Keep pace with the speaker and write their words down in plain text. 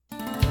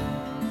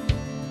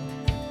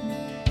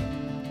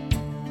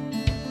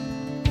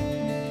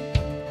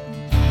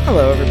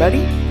Hello, everybody,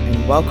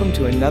 and welcome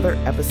to another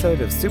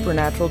episode of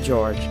Supernatural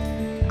George.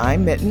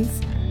 I'm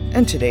Mittens,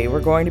 and today we're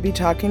going to be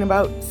talking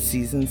about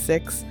Season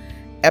 6,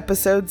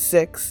 Episode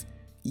 6,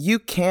 You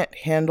Can't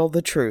Handle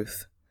the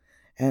Truth.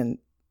 And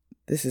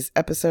this is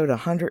episode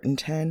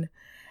 110,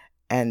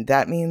 and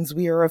that means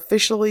we are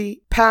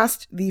officially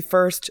past the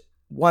first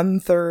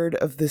 1/3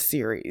 of the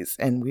series,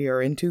 and we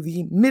are into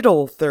the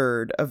middle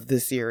third of the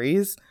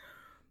series.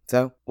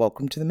 So,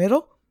 welcome to the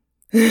middle.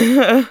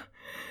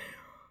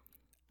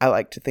 I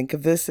like to think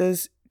of this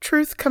as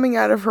truth coming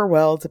out of her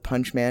well to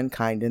punch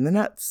mankind in the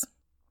nuts.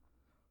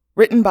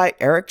 Written by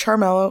Eric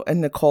Charmello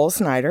and Nicole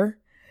Snyder,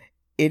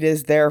 it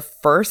is their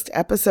first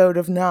episode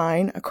of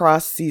 9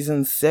 across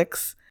seasons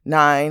 6,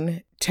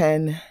 9,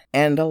 10,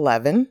 and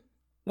 11,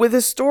 with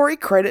a story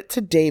credit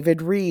to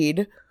David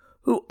Reed,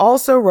 who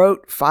also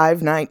wrote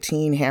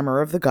 519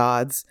 Hammer of the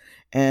Gods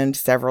and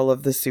several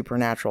of the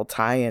Supernatural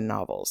tie-in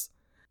novels.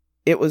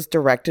 It was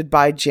directed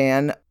by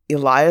Jan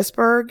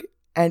Eliasberg,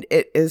 and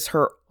it is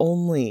her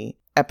only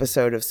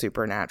episode of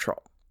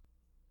Supernatural.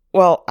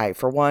 Well, I,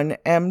 for one,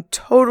 am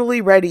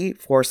totally ready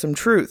for some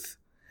truth.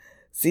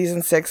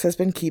 Season 6 has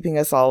been keeping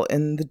us all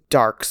in the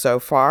dark so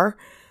far,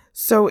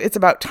 so it's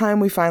about time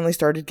we finally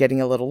started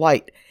getting a little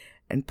light.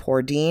 And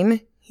poor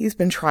Dean, he's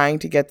been trying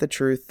to get the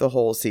truth the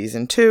whole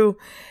season 2,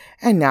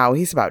 and now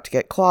he's about to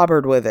get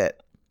clobbered with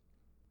it.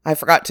 I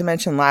forgot to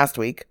mention last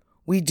week,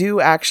 we do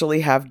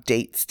actually have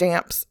date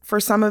stamps for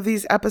some of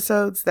these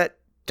episodes that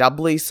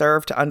doubly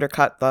serve to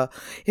undercut the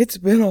 "it's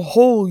been a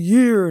whole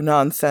year"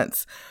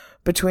 nonsense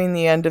between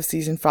the end of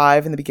season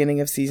 5 and the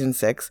beginning of season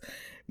 6,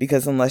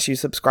 because unless you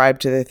subscribe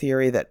to the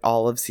theory that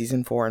all of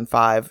season 4 and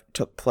 5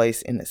 took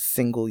place in a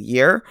single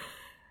year,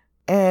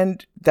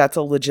 and that's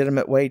a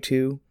legitimate way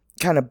to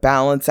kind of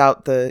balance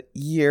out the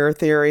year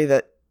theory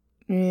that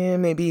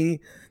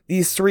maybe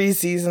these 3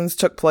 seasons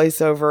took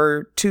place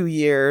over 2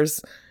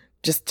 years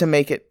just to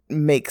make it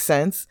make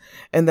sense,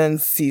 and then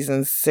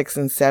seasons 6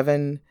 and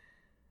 7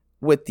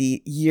 with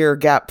the year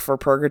gap for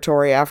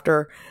Purgatory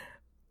after,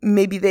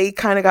 maybe they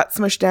kind of got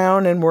smushed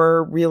down and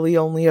were really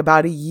only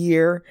about a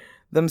year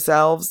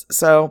themselves.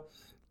 So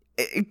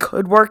it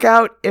could work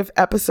out if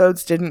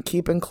episodes didn't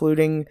keep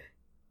including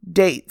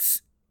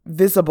dates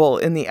visible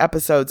in the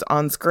episodes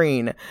on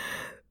screen.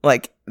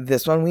 Like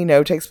this one we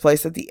know takes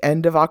place at the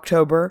end of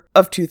October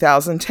of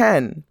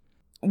 2010,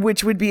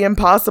 which would be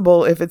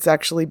impossible if it's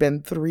actually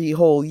been 3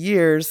 whole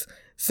years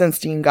since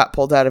Dean got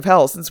pulled out of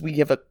hell, since we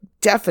give a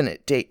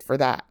definite date for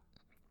that.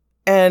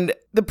 And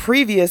the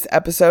previous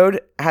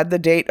episode had the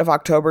date of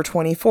October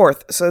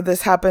 24th, so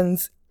this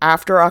happens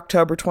after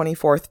October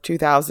 24th,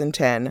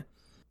 2010.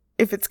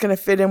 If it's going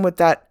to fit in with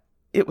that,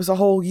 it was a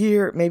whole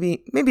year,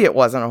 maybe it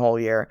wasn't a whole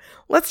year.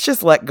 Let's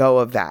just let go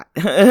of that.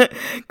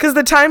 Because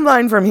the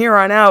timeline from here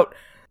on out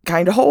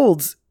kind of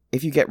holds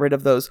if you get rid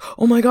of those,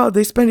 "oh my god,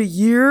 they spent a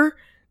year?"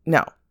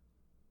 No.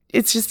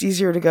 It's just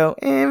easier to go,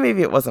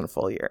 maybe it wasn't a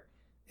full year.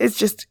 It's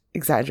just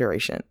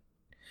exaggeration.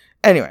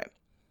 Anyway.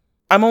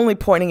 I'm only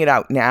pointing it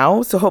out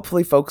now, so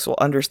hopefully folks will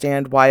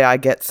understand why I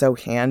get so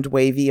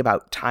hand-wavy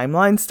about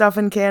timeline stuff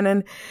in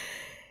canon.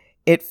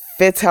 It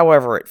fits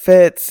however it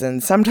fits,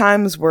 and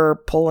sometimes we're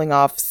pulling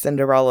off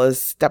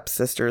Cinderella's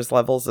stepsister's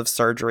levels of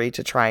surgery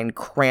to try and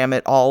cram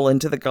it all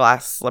into the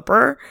glass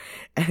slipper,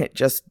 and it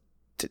just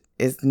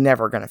is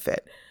never going to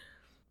fit.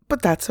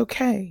 But that's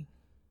okay.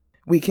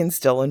 We can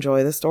still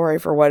enjoy the story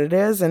for what it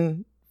is,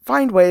 and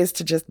find ways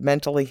to just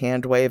mentally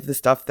hand-wave the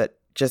stuff that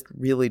just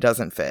really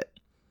doesn't fit.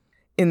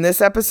 In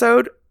this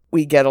episode,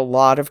 we get a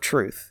lot of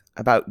truth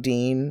about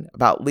Dean,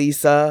 about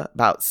Lisa,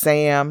 about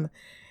Sam,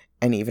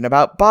 and even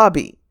about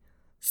Bobby.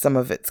 Some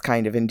of it's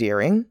kind of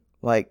endearing,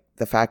 like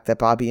the fact that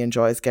Bobby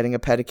enjoys getting a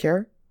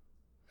pedicure.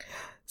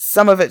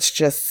 Some of it's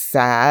just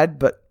sad,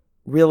 but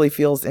really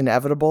feels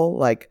inevitable,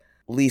 like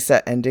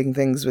Lisa ending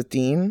things with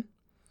Dean.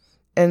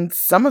 And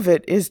some of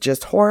it is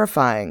just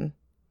horrifying.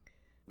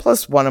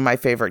 Plus, one of my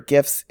favorite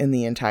gifts in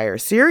the entire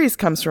series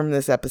comes from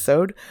this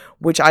episode,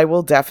 which I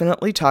will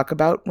definitely talk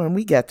about when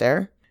we get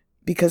there,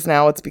 because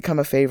now it's become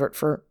a favorite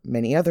for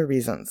many other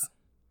reasons.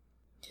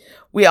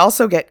 We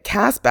also get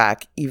Cass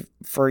back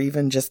for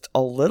even just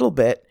a little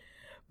bit,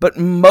 but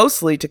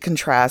mostly to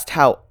contrast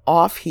how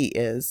off he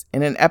is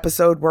in an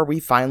episode where we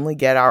finally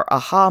get our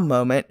aha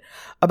moment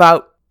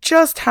about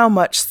just how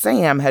much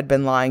Sam had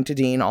been lying to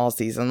Dean all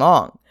season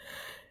long.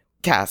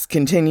 Cass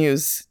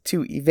continues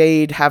to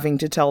evade having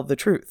to tell the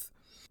truth.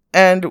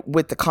 And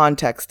with the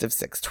context of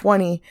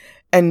 620,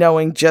 and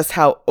knowing just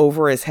how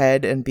over his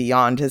head and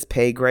beyond his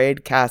pay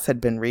grade Cass had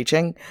been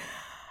reaching,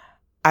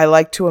 I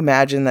like to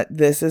imagine that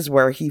this is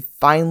where he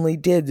finally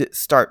did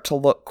start to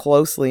look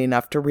closely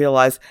enough to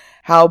realize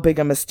how big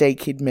a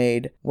mistake he'd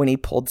made when he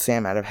pulled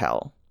Sam out of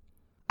hell.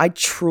 I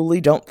truly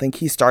don't think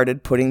he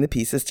started putting the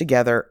pieces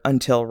together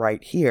until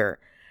right here.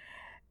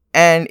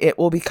 And it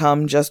will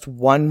become just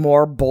one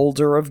more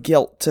boulder of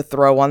guilt to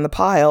throw on the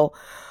pile.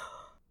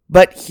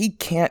 But he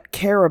can't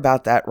care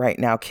about that right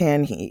now,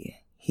 can he?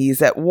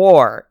 He's at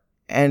war,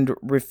 and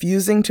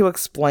refusing to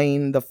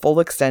explain the full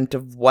extent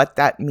of what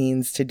that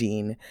means to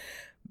Dean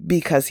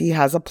because he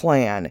has a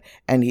plan,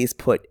 and he's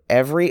put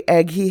every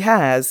egg he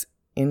has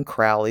in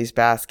Crowley's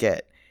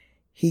basket.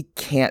 He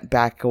can't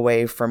back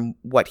away from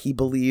what he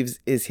believes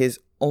is his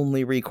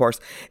only recourse.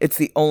 It's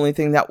the only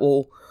thing that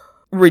will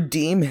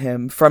redeem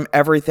him from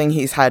everything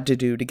he's had to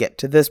do to get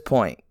to this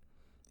point,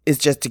 is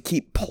just to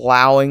keep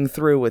plowing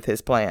through with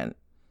his plan.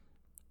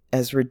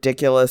 As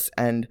ridiculous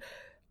and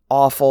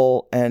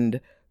awful and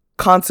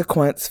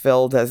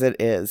consequence-filled as it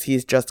is,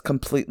 he's just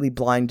completely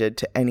blinded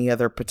to any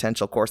other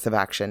potential course of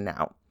action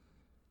now.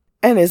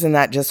 And isn't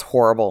that just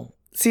horrible?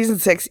 Season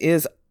 6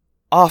 is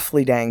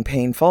awfully dang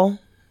painful.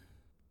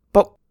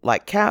 But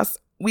like Cass,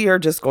 we are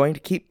just going to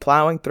keep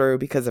plowing through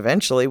because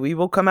eventually we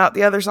will come out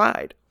the other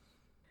side.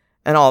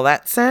 And all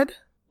that said,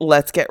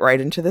 let's get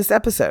right into this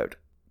episode,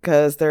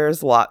 because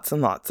there's lots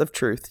and lots of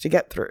truth to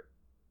get through.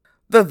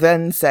 The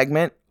Then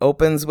segment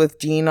opens with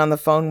Dean on the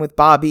phone with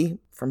Bobby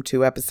from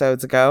 2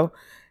 episodes ago,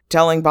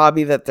 telling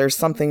Bobby that there's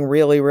something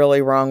really,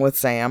 really wrong with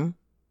Sam,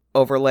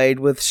 overlaid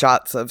with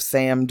shots of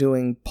Sam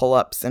doing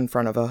pull-ups in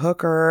front of a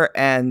hooker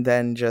and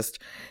then just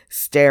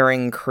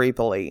staring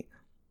creepily.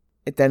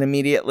 It then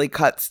immediately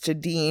cuts to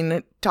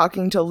Dean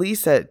talking to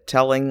Lisa,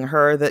 telling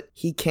her that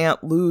he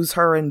can't lose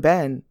her and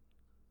Ben.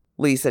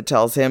 Lisa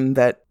tells him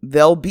that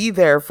they'll be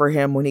there for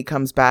him when he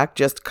comes back,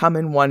 just come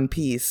in one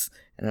piece.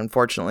 And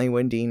unfortunately,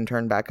 when Dean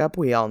turned back up,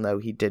 we all know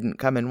he didn't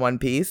come in one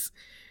piece.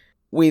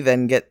 We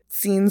then get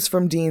scenes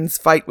from Dean's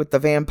fight with the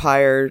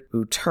vampire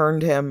who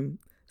turned him,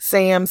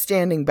 Sam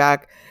standing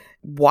back,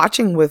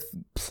 watching with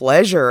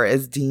pleasure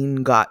as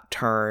Dean got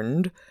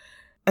turned,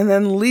 and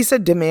then Lisa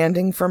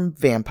demanding from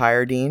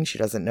Vampire Dean, she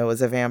doesn't know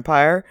is a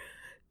vampire,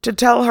 to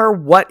tell her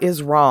what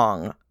is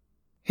wrong.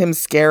 Him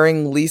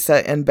scaring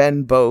Lisa and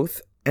Ben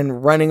both,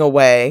 and running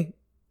away,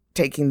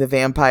 taking the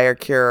vampire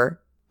cure,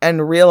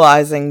 and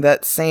realizing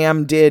that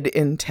Sam did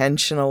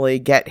intentionally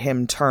get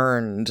him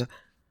turned,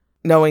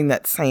 knowing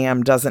that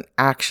Sam doesn't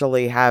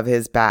actually have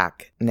his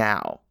back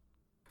now.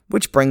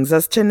 Which brings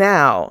us to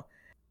now,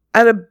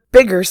 at a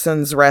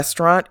Biggerson's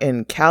restaurant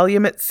in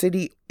Calumet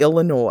City,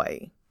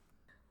 Illinois.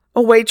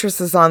 A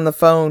waitress is on the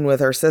phone with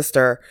her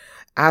sister,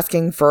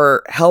 asking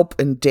for help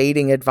and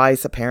dating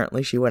advice.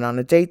 Apparently she went on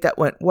a date that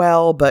went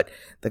well, but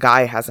the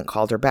guy hasn't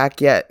called her back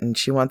yet, and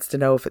she wants to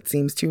know if it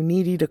seems too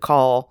needy to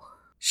call.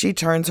 She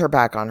turns her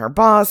back on her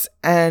boss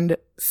and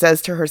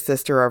says to her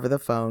sister over the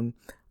phone,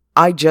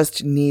 "I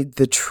just need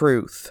the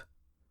truth."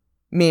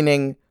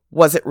 Meaning,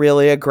 was it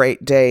really a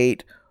great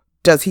date?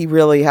 Does he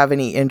really have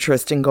any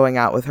interest in going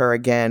out with her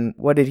again?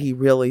 What did he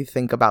really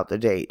think about the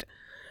date?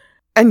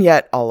 And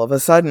yet, all of a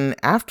sudden,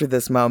 after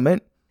this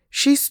moment,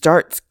 she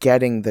starts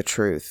getting the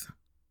truth.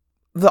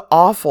 The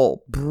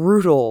awful,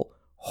 brutal,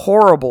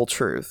 horrible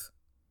truth.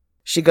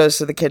 She goes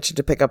to the kitchen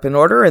to pick up an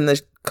order, and the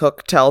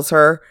cook tells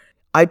her,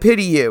 "I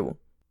pity you.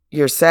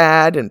 You're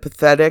sad and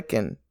pathetic,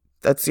 and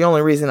that's the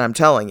only reason I'm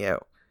telling you."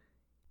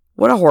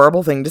 What a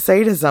horrible thing to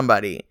say to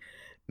somebody.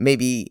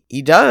 Maybe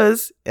he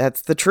does.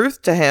 That's the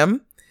truth to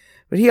him.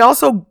 But he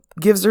also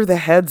gives her the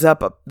heads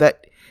up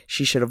that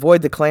she should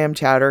avoid the clam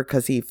chowder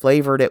because he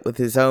flavored it with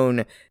his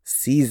own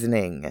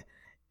seasoning.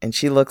 And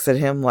she looks at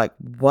him like,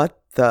 what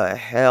the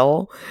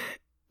hell?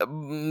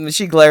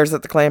 She glares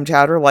at the clam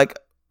chowder like,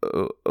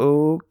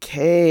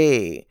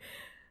 okay.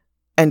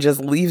 And just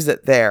leaves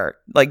it there.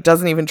 Like,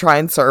 doesn't even try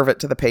and serve it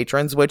to the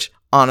patrons, which,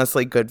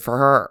 honestly, good for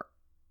her.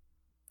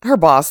 Her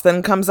boss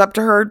then comes up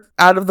to her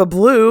out of the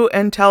blue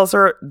and tells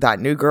her, "That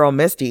new girl,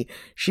 Misty,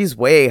 she's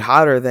way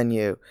hotter than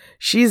you.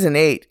 She's an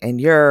 8 and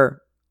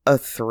you're a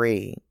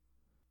 3.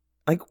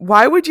 Like,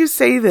 why would you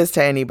say this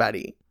to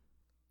anybody?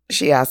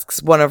 She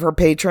asks one of her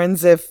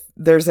patrons if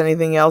there's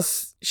anything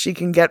else she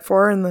can get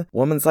for her, and the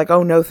woman's like,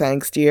 "Oh, no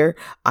thanks, dear."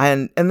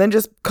 And then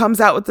just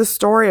comes out with this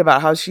story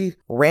about how she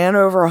ran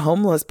over a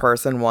homeless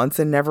person once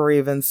and never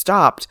even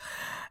stopped.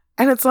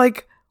 And it's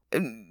like,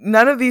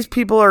 none of these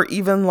people are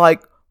even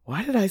like,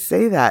 why did I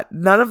say that?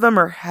 None of them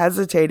are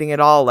hesitating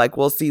at all. Like,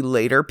 we'll see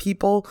later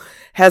people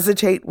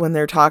hesitate when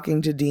they're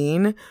talking to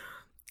Dean. A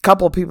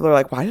couple people are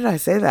like, why did I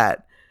say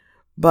that?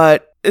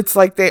 But it's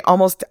like they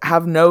almost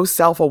have no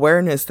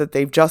self-awareness that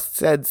they've just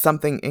said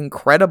something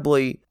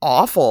incredibly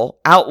awful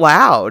out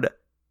loud.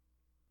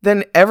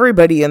 Then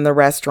everybody in the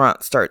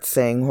restaurant starts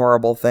saying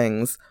horrible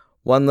things.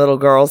 One little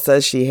girl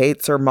says she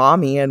hates her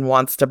mommy and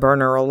wants to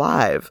burn her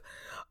alive.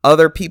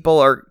 Other people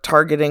are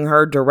targeting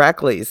her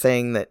directly,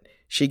 saying that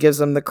she gives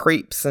them the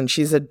creeps and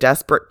she's a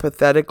desperate,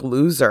 pathetic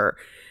loser.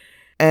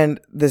 And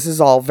this is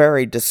all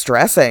very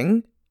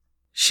distressing.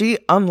 She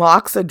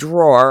unlocks a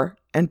drawer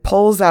and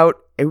pulls out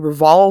a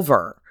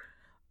revolver.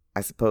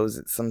 I suppose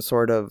it's some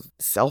sort of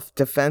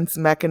self-defense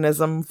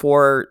mechanism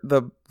for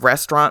the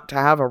restaurant to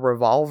have a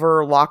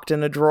revolver locked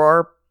in a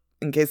drawer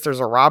in case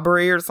there's a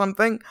robbery or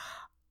something.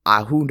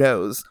 Who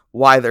knows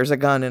why there's a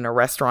gun in a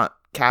restaurant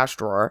cash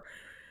drawer.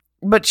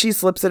 But she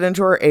slips it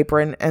into her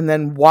apron and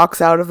then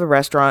walks out of the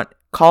restaurant,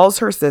 calls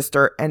her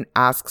sister, and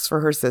asks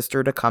for her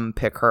sister to come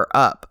pick her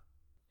up.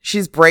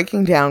 She's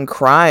breaking down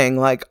crying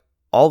like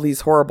all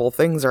these horrible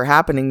things are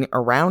happening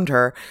around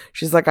her.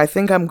 She's like, I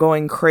think I'm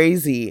going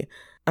crazy.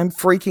 I'm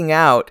freaking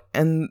out.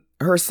 And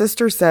her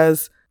sister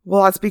says,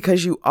 well, that's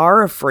because you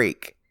are a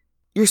freak.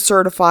 You're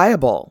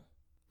certifiable.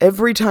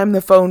 Every time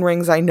the phone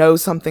rings, I know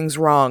something's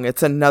wrong.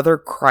 It's another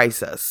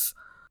crisis.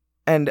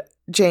 And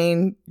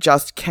Jane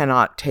just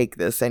cannot take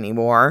this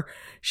anymore.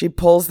 She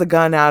pulls the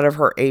gun out of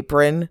her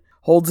apron,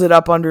 holds it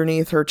up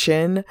underneath her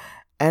chin,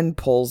 and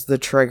pulls the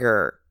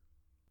trigger.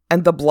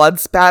 And the blood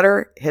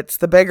spatter hits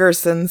the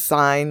Biggerson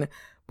sign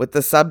with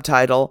the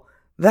subtitle,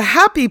 "The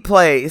Happy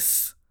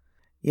Place."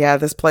 Yeah,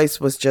 this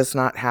place was just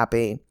not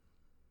happy.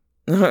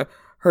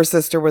 Her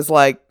sister was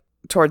like,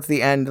 towards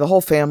the end, the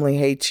whole family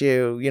hates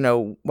you.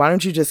 Why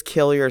don't you just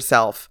kill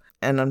yourself?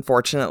 And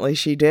unfortunately,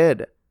 she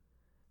did.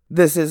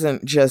 This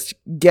isn't just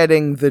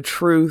getting the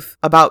truth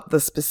about the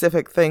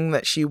specific thing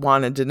that she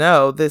wanted to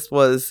know. This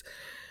was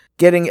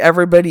getting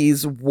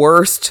everybody's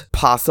worst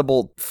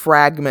possible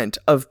fragment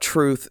of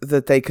truth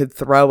that they could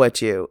throw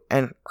at you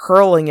and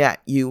hurling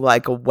at you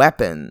like a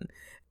weapon.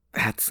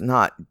 That's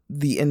not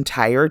the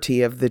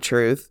entirety of the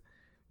truth.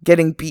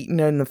 Getting beaten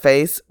in the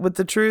face with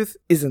the truth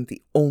isn't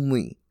the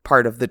only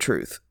part of the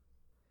truth.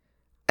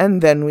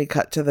 And then we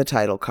cut to the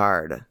title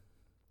card.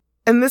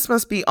 And this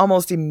must be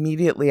almost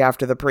immediately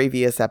after the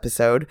previous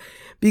episode,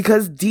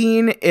 because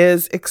Dean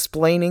is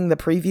explaining the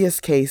previous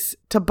case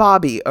to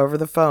Bobby over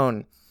the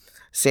phone.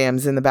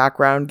 Sam's in the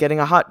background getting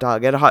a hot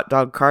dog at a hot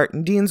dog cart,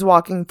 and Dean's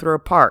walking through a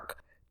park,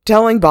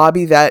 telling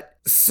Bobby that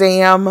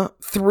Sam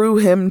threw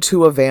him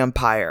to a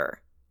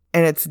vampire.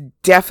 And it's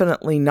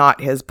definitely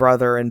not his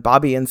brother, and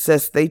Bobby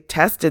insists they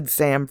tested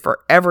Sam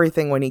for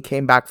everything when he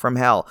came back from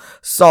hell.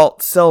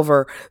 Salt,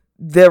 silver,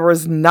 there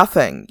was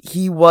nothing.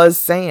 He was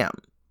Sam.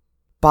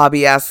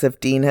 Bobby asks if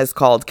Dean has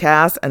called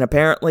Cass, and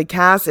apparently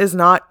Cass is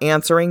not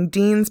answering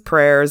Dean's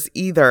prayers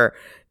either.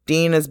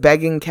 Dean is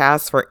begging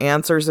Cass for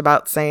answers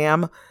about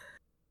Sam.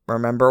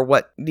 Remember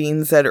what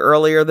Dean said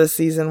earlier this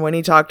season when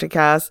he talked to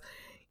Cass?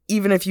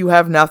 Even if you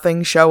have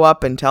nothing, show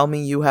up and tell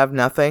me you have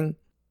nothing.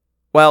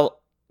 Well,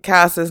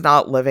 Cass is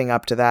not living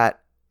up to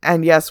that.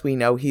 And yes, we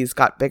know he's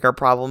got bigger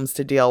problems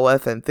to deal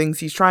with and things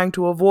he's trying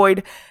to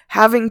avoid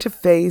having to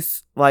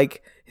face,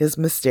 like his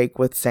mistake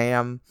with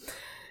Sam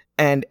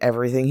and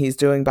everything he's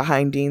doing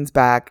behind Dean's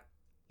back.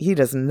 He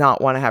does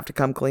not want to have to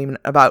come clean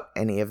about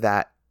any of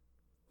that.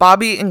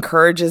 Bobby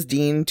encourages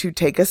Dean to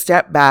take a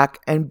step back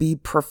and be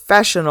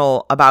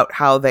professional about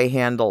how they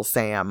handle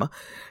Sam.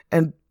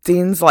 And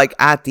Dean's like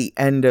at the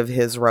end of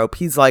his rope.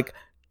 He's like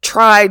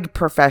tried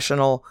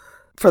professional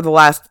for the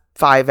last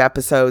 5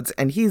 episodes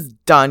and he's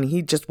done.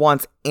 He just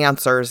wants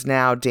answers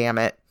now, damn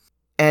it.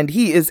 And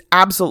he is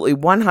absolutely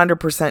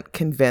 100%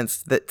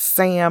 convinced that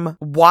Sam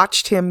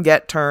watched him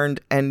get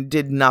turned and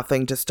did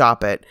nothing to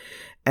stop it.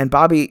 And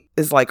Bobby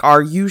is like,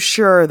 are you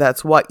sure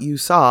that's what you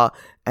saw?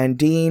 And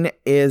Dean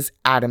is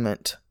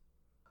adamant.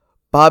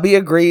 Bobby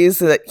agrees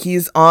that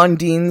he's on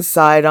Dean's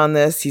side on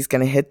this. He's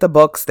going to hit the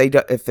books.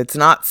 If it's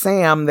not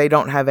Sam, they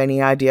don't have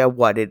any idea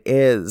what it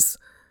is.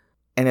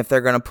 And if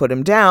they're going to put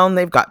him down,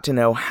 they've got to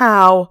know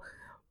how.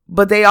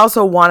 But they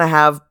also want to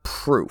have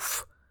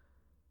proof.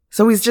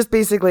 So he's just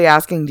basically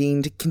asking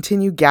Dean to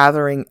continue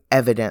gathering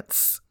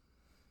evidence.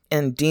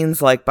 And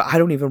Dean's like, but I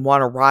don't even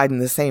want to ride in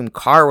the same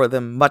car with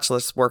him, much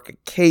less work a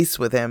case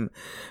with him,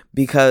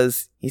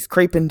 because he's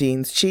creeping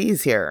Dean's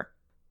cheese here.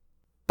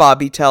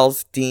 Bobby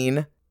tells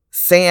Dean,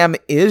 Sam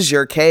is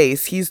your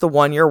case. He's the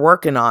one you're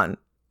working on,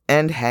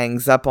 and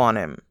hangs up on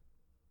him.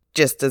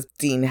 Just as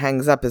Dean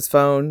hangs up his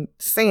phone,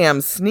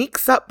 Sam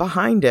sneaks up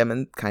behind him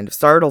and kind of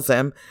startles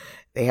him.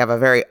 They have a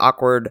very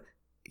awkward,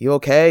 "You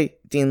okay?"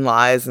 Dean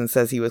lies and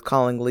says he was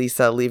calling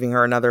Lisa, leaving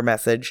her another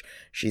message.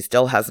 She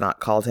still has not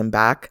called him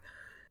back.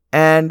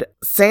 And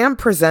Sam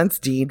presents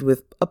Dean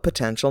with a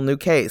potential new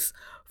case.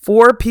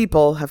 4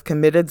 people have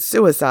committed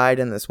suicide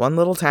in this one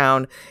little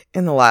town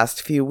in the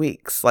last few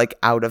weeks, like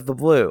out of the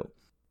blue.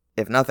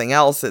 If nothing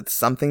else, it's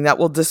something that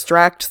will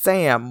distract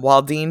Sam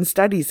while Dean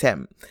studies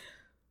him.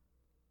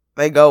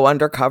 They go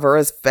undercover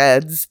as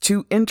feds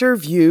to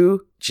interview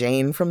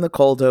Jane from the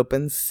Cold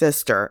Open's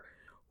sister.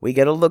 We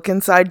get a look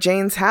inside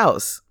Jane's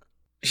house.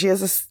 She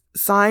has a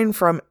sign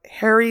from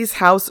Harry's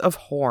House of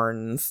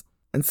Horns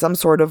and some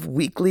sort of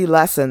weekly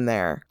lesson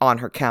there on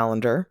her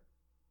calendar.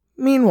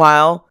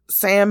 Meanwhile,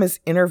 Sam is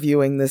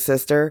interviewing the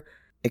sister,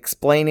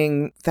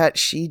 explaining that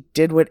she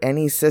did what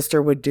any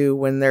sister would do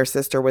when their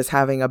sister was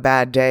having a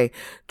bad day,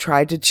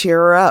 tried to cheer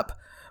her up,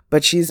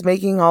 but she's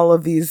making all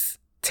of these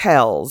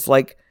tells,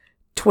 like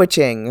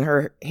twitching,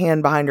 her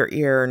hand behind her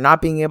ear,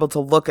 not being able to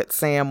look at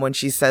Sam when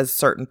she says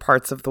certain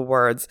parts of the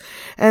words.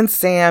 And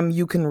Sam,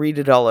 you can read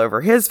it all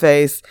over his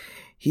face.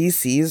 He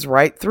sees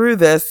right through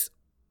this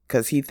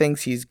because he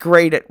thinks he's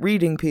great at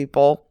reading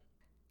people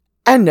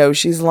and knows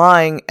she's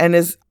lying and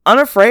is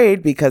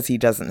unafraid, because he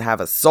doesn't have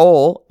a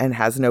soul and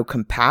has no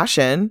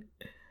compassion,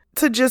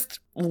 to just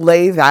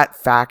lay that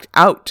fact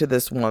out to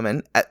this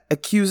woman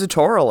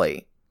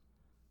accusatorily.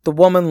 The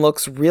woman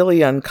looks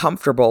really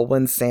uncomfortable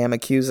when Sam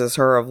accuses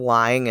her of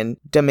lying and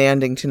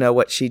demanding to know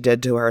what she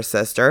did to her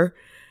sister.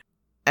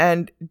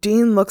 And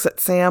Dean looks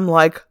at Sam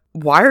like,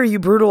 why are you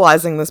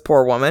brutalizing this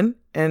poor woman?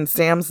 And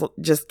Sam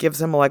just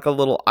gives him like a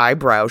little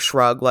eyebrow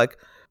shrug, like,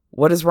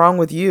 What is wrong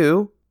with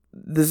you?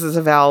 This is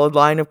a valid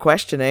line of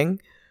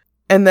questioning.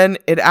 And then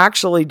it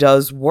actually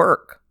does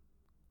work.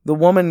 The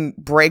woman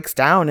breaks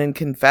down and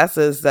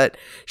confesses that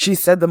she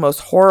said the most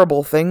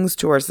horrible things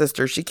to her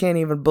sister. She can't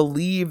even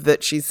believe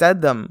that she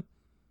said them.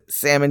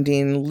 Sam and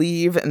Dean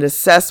leave and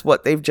assess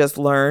what they've just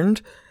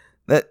learned,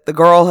 that the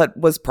girl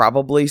was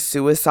probably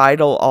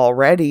suicidal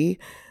already,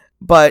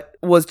 but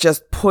was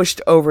just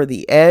pushed over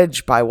the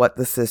edge by what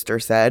the sister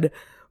said.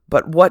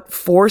 But what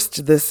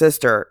forced the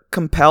sister,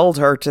 compelled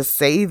her to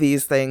say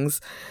these things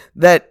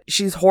that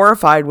she's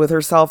horrified with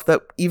herself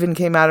that even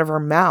came out of her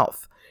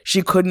mouth.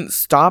 She couldn't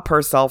stop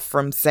herself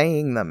from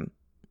saying them.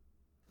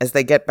 As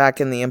they get back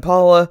in the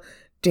Impala,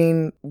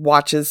 Dean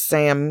watches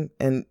Sam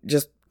and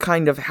just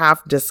kind of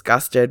half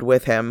disgusted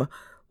with him.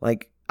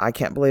 Like, I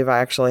can't believe I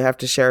actually have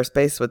to share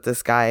space with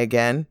this guy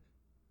again.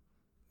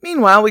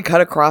 Meanwhile, we cut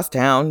across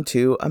town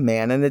to a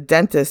man in a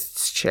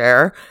dentist's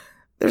chair.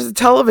 There's a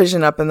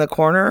television up in the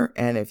corner,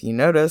 and if you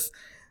notice,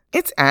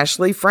 it's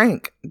Ashley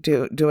Frank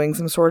doing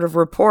some sort of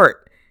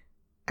report.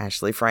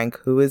 Ashley Frank,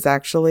 who is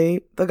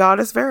actually the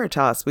goddess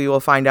Veritas, we will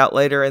find out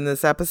later in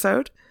this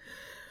episode.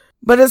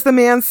 But as the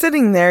man's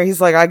sitting there,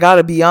 he's like, I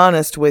gotta be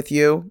honest with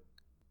you.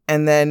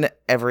 And then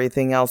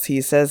everything else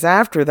he says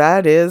after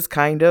that is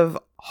kind of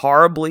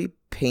horribly,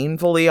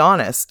 painfully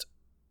honest.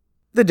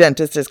 The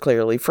dentist is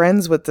clearly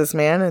friends with this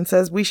man and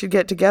says we should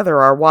get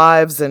together, our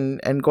wives,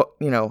 and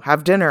go,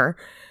 have dinner.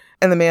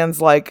 And the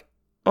man's like,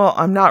 well,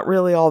 I'm not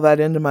really all that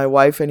into my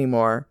wife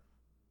anymore.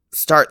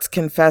 Starts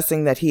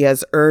confessing that he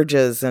has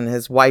urges and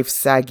his wife's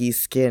saggy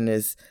skin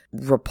is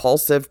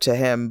repulsive to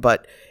him,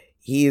 but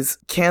he's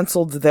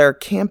canceled their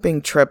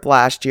camping trip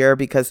last year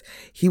because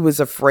he was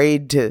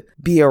afraid to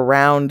be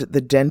around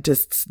the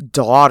dentist's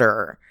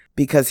daughter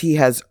because he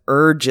has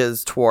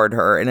urges toward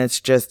her, and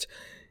it's just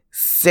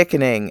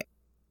sickening.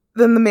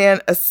 Then the man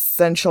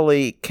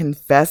essentially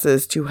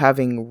confesses to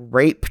having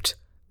raped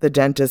the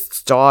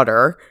dentist's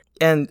daughter,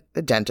 and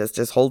the dentist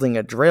is holding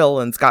a drill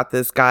and's got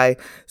this guy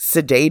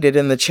sedated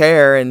in the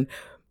chair and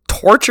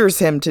tortures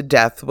him to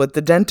death with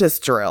the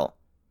dentist drill.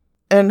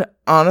 And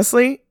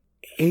honestly,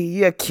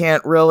 you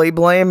can't really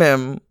blame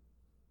him.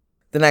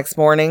 The next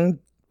morning,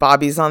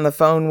 Bobby's on the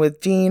phone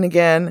with Dean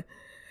again.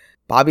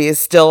 Bobby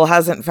still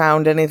hasn't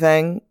found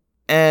anything.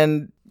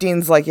 And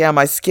Dean's like, yeah,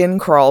 my skin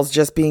crawls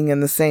just being in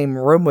the same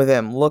room with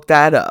him. Look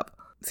that up.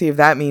 See if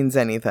that means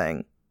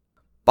anything.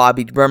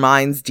 Bobby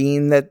reminds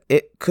Dean that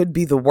it could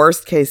be the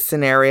worst case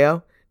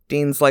scenario.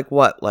 Dean's like,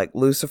 what, like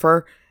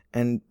Lucifer?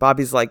 And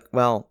Bobby's like,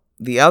 well,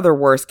 the other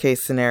worst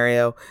case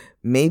scenario,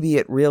 maybe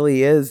it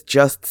really is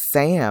just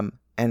Sam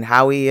and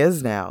how he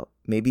is now.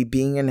 Maybe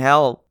being in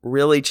hell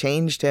really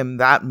changed him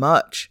that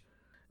much.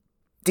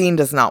 Dean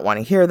does not want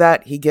to hear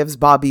that. He gives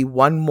Bobby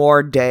one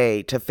more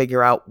day to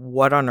figure out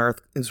what on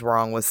earth is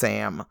wrong with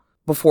Sam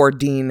before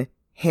Dean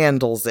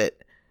handles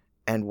it.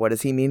 And what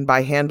does he mean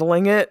by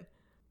handling it?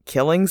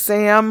 Killing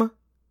Sam?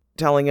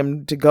 Telling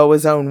him to go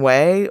his own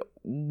way?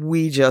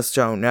 We just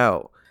don't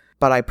know.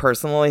 But I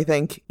personally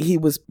think he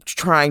was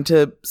trying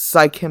to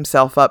psych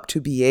himself up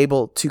to be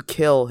able to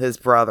kill his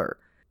brother,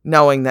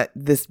 knowing that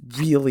this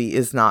really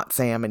is not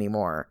Sam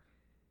anymore.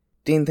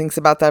 Dean thinks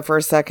about that for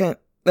a second,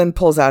 then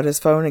pulls out his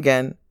phone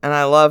again, and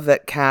I love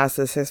that Cass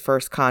is his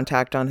first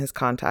contact on his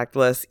contact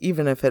list,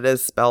 even if it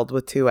is spelled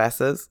with 2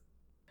 S's.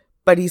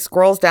 But he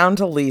scrolls down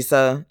to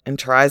Lisa and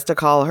tries to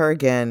call her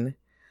again,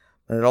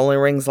 but it only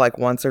rings like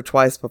once or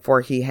twice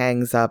before he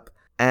hangs up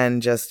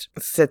and just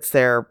sits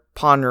there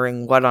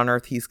pondering what on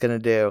earth he's going to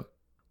do,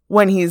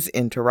 when he's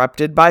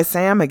interrupted by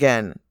Sam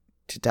again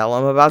to tell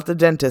him about the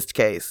dentist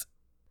case.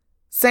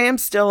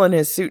 Sam's still in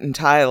his suit and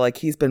tie like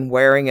he's been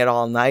wearing it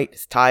all night.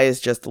 His tie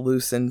is just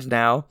loosened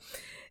now.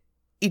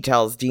 He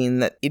tells Dean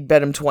that he'd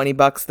bet him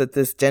 $20 that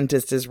this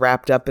dentist is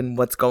wrapped up in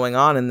what's going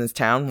on in this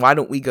town. Why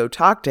don't we go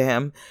talk to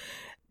him?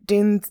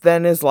 Dean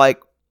then is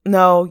like,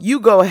 no, you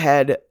go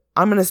ahead.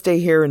 I'm going to stay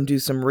here and do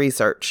some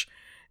research.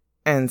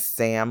 And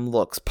Sam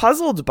looks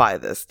puzzled by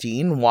this.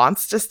 Dean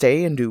wants to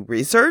stay and do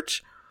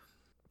research?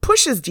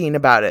 Pushes Dean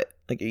about it.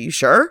 Like, are you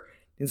sure?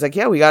 He's like,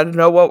 yeah, we got to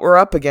know what we're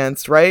up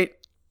against, right?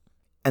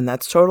 And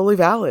that's totally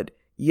valid.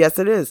 Yes,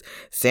 it is.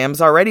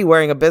 Sam's already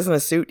wearing a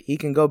business suit. He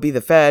can go be the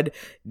Fed.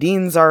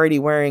 Dean's already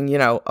wearing,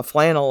 a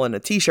flannel and a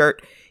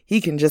t-shirt. He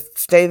can just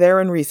stay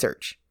there and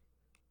research.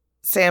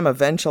 Sam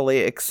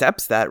eventually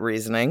accepts that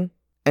reasoning.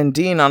 And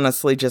Dean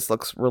honestly just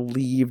looks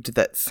relieved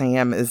that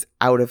Sam is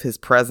out of his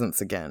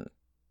presence again.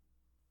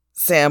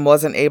 Sam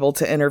wasn't able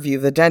to interview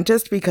the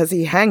dentist because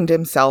he hanged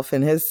himself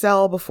in his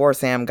cell before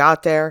Sam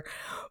got there.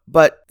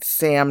 But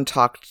Sam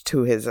talked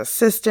to his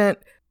assistant,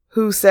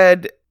 who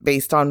said,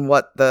 based on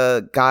what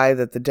the guy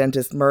that the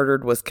dentist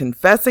murdered was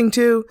confessing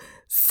to,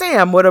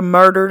 Sam would have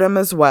murdered him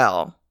as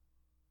well.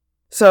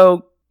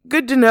 So,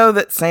 good to know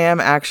that Sam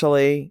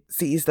actually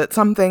sees that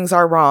some things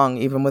are wrong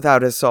even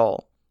without his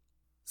soul.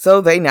 So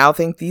they now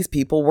think these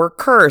people were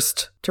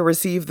cursed to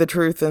receive the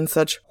truth in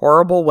such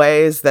horrible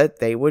ways that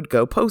they would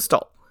go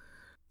postal.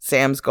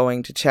 Sam's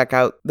going to check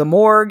out the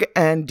morgue,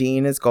 and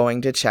Dean is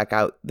going to check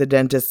out the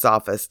dentist's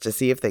office to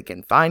see if they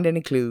can find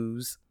any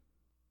clues.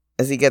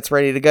 As he gets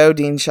ready to go,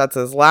 Dean shuts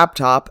his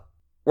laptop,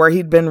 where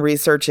he'd been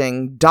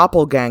researching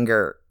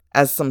Doppelganger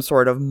as some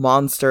sort of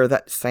monster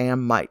that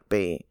Sam might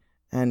be.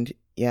 And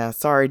yeah,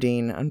 sorry,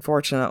 Dean,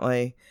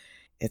 unfortunately,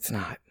 it's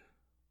not.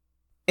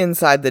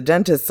 Inside the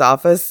dentist's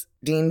office,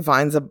 Dean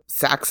finds a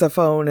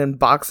saxophone and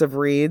box of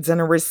reeds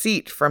and a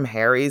receipt from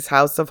Harry's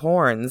House of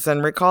Horns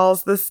and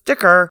recalls the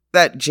sticker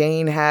that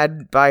Jane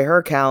had by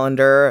her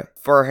calendar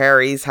for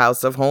Harry's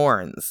House of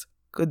Horns.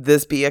 Could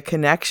this be a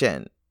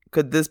connection?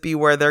 Could this be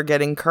where they're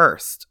getting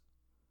cursed?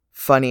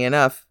 Funny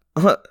enough,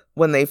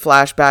 when they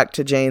flash back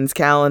to Jane's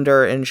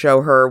calendar and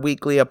show her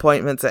weekly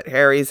appointments at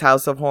Harry's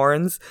House of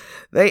Horns,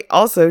 they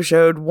also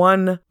showed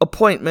one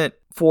appointment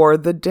for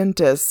the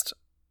dentist.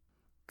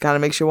 Kind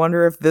of makes you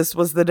wonder if this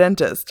was the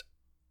dentist.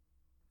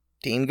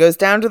 Dean goes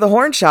down to the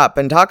horn shop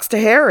and talks to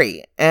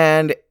Harry,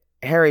 and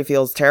Harry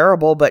feels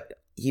terrible, but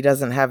he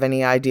doesn't have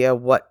any idea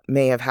what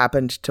may have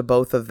happened to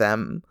both of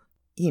them.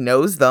 He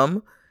knows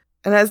them.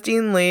 And as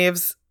Dean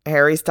leaves,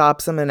 Harry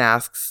stops him and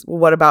asks, well,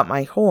 what about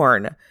my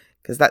horn?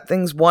 Because that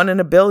thing's 1 in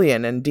a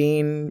billion, and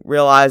Dean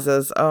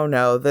realizes, oh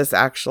no, this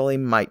actually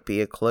might be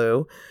a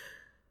clue.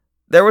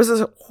 There was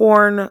a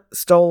horn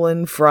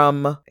stolen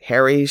from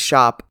Harry's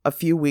shop a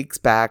few weeks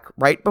back,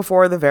 right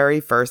before the very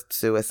first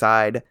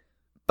suicide.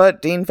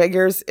 But Dean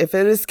figures if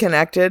it is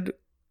connected,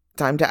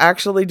 time to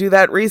actually do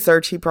that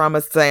research he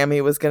promised Sam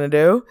he was going to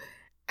do.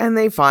 And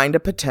they find a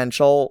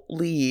potential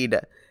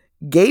lead.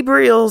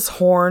 Gabriel's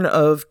Horn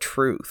of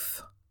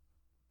Truth.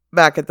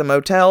 Back at the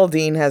motel,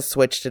 Dean has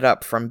switched it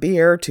up from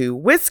beer to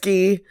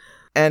whiskey.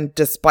 And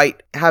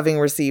despite having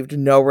received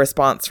no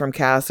response from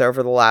Cass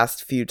over the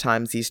last few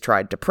times he's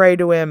tried to pray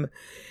to him,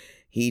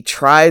 he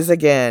tries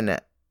again.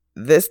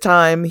 This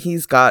time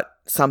he's got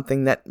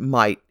something that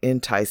might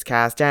entice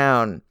Cass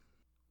down.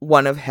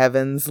 One of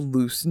heaven's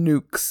loose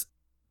nukes.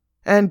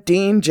 And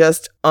Dean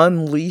just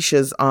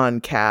unleashes on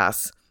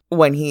Cass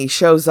when he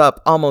shows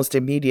up almost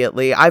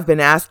immediately. I've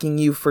been asking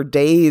you for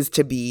days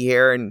to be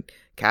here. And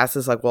Cass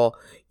is like, well,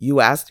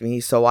 you asked me,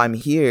 so I'm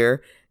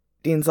here.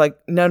 Dean's like,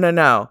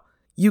 no.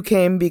 You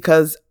came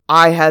because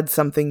I had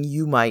something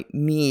you might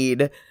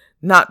need,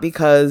 not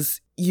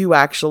because you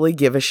actually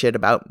give a shit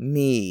about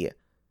me.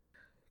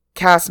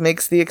 Cass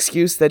makes the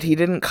excuse that he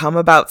didn't come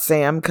about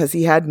Sam because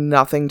he had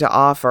nothing to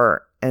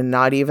offer, and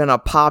not even a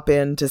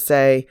pop-in to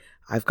say,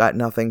 I've got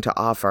nothing to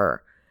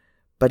offer.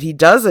 But he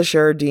does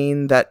assure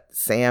Dean that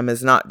Sam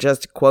is not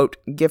just, quote,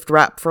 gift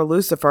wrap for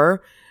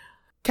Lucifer.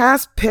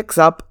 Cass picks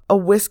up a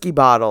whiskey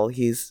bottle.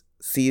 He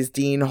sees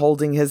Dean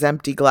holding his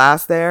empty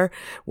glass there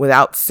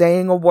without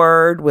saying a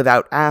word,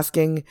 without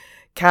asking.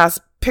 Cass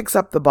picks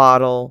up the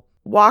bottle,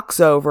 walks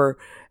over,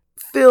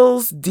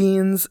 fills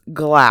Dean's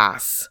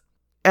glass.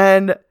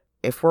 And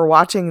if we're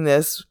watching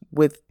this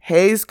with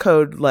Hays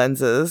Code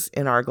lenses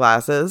in our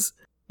glasses,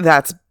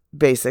 that's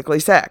basically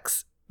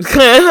sex.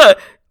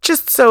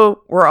 Just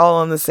so we're all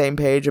on the same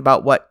page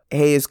about what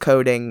Hays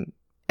coding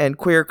and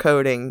queer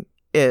coding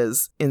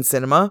is in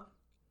cinema.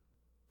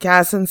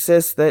 Cass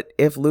insists that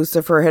if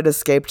Lucifer had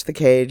escaped the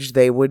cage,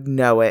 they would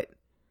know it,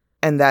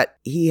 and that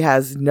he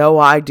has no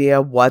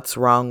idea what's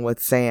wrong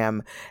with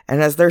Sam.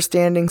 And as they're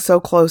standing so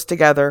close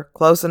together,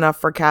 close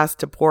enough for Cass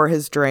to pour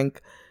his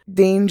drink,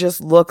 Dean just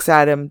looks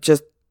at him,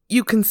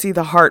 you can see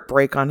the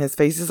heartbreak on his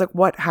face. He's like,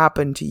 what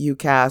happened to you,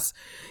 Cass?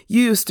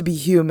 You used to be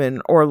human,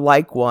 or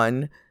like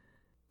one.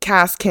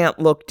 Cass can't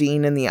look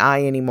Dean in the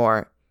eye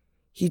anymore.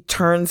 He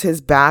turns his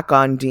back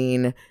on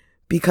Dean,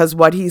 because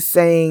what he's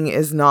saying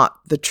is not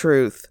the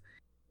truth.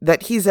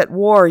 That he's at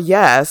war,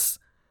 yes,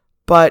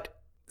 but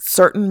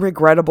certain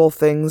regrettable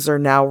things are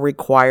now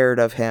required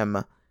of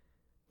him.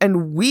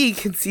 And we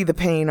can see the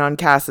pain on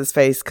Cass's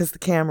face because the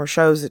camera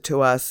shows it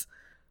to us,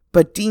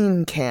 but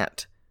Dean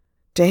can't.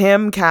 To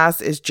him, Cass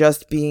is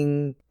just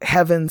being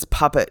heaven's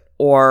puppet,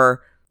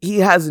 or he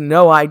has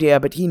no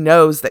idea, but he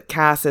knows that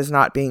Cass is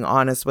not being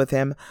honest with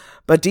him.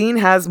 But Dean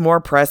has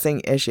more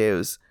pressing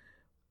issues.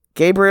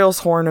 Gabriel's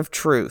Horn of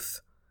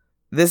Truth.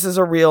 This is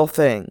a real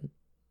thing.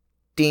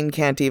 Dean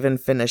can't even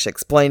finish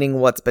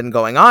explaining what's been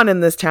going on in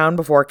this town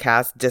before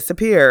Cass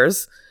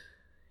disappears.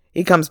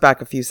 He comes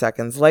back a few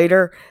seconds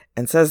later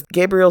and says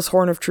Gabriel's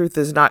Horn of Truth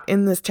is not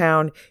in this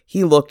town.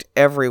 He looked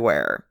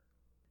everywhere.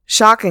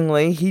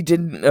 Shockingly, he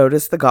didn't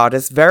notice the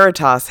goddess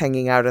Veritas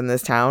hanging out in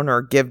this town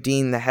or give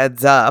Dean the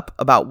heads up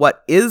about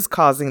what is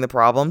causing the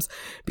problems,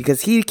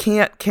 because he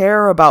can't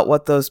care about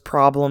what those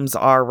problems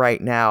are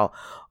right now.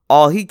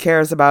 All he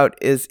cares about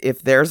is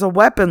if there's a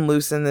weapon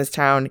loose in this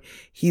town,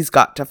 he's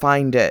got to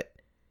find it.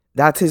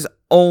 That's his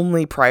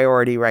only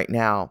priority right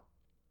now.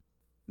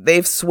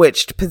 They've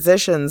switched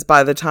positions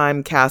by the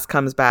time Cass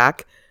comes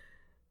back.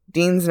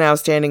 Dean's now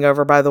standing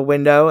over by the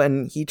window,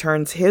 and he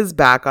turns his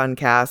back on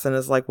Cass and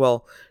is like,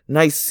 well,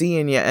 nice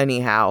seeing you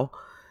anyhow.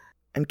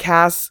 And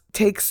Cass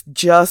takes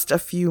just a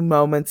few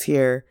moments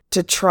here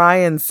to try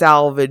and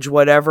salvage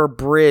whatever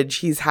bridge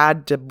he's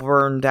had to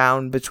burn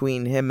down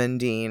between him and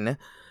Dean.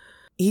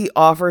 He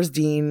offers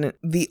Dean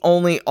the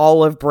only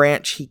olive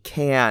branch he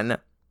can.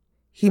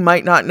 He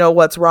might not know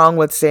what's wrong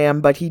with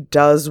Sam, but he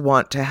does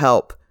want to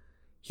help.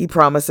 He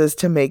promises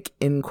to make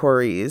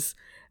inquiries.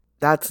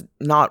 That's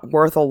not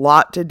worth a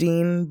lot to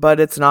Dean, but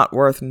it's not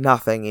worth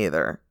nothing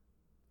either.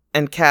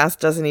 And Cass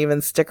doesn't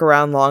even stick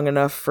around long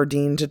enough for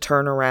Dean to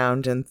turn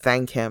around and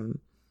thank him.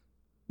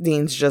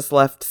 Dean's just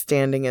left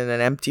standing in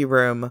an empty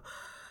room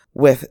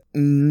with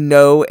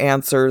no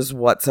answers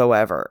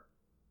whatsoever.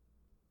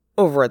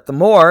 Over at the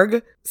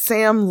morgue,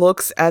 Sam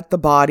looks at the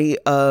body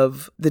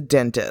of the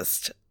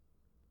dentist.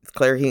 It's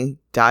clear he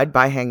died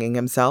by hanging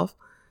himself,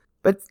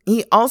 but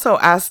he also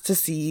asks to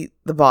see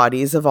the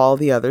bodies of all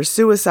the other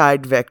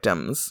suicide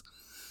victims.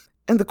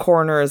 And the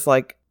coroner is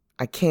like,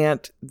 I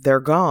can't, they're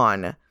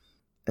gone.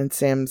 And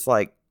Sam's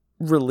like,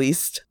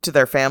 released to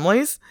their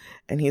families?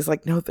 And he's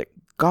like, no, they're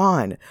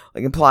gone,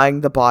 like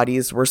implying the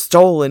bodies were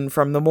stolen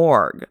from the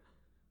morgue.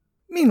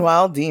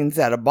 Meanwhile, Dean's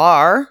at a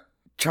bar,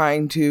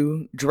 trying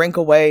to drink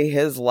away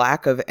his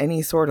lack of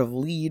any sort of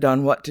lead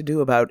on what to do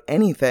about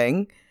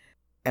anything.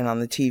 And on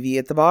the TV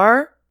at the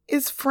bar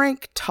is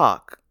Frank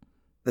Tuck,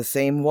 the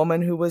same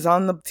woman who was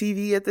on the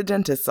TV at the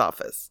dentist's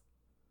office.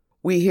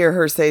 We hear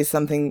her say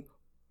something,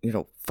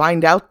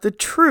 find out the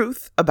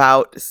truth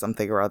about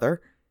something or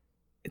other.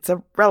 It's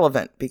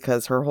irrelevant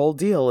because her whole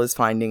deal is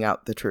finding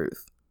out the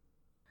truth.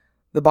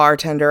 The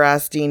bartender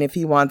asks Dean if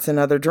he wants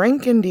another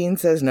drink, and Dean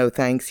says no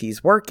thanks,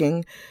 he's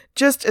working,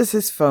 just as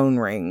his phone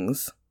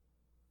rings.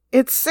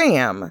 It's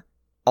Sam.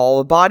 All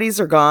the bodies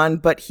are gone,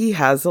 but he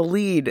has a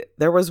lead.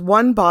 There was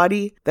one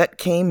body that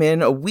came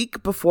in a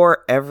week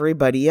before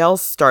everybody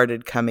else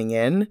started coming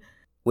in,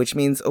 which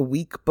means a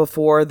week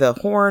before the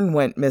horn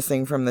went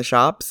missing from the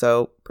shop,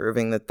 so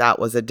proving that that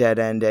was a dead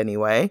end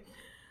anyway.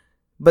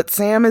 But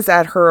Sam is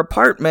at her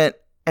apartment,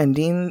 and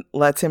Dean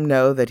lets him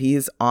know that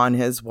he's on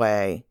his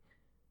way.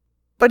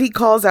 But he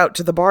calls out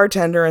to the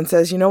bartender and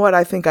says, you know what,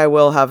 I think I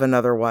will have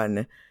another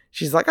one.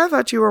 She's like, I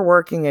thought you were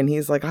working, and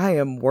he's like, I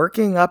am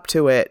working up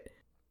to it.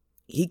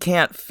 He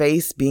can't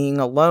face being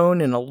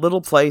alone in a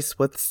little place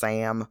with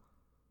Sam.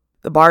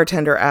 The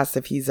bartender asks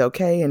if he's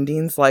okay, and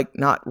Dean's like,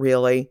 not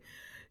really.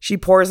 She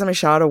pours him a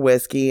shot of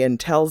whiskey and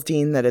tells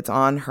Dean that it's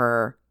on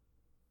her.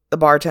 The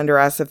bartender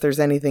asks if there's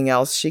anything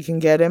else she can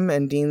get him,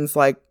 and Dean's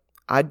like,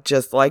 I'd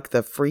just like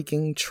the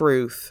freaking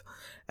truth,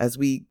 as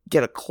we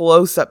get a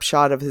close-up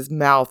shot of his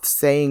mouth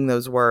saying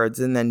those words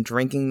and then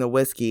drinking the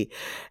whiskey,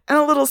 and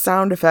a little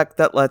sound effect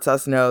that lets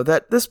us know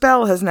that the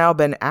spell has now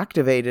been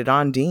activated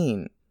on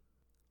Dean.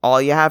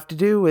 All you have to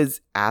do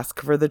is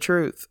ask for the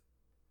truth.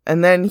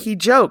 And then he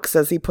jokes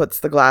as he puts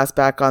the glass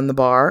back on the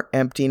bar,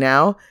 empty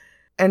now,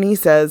 and he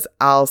says,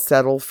 I'll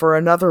settle for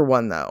another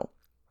one though.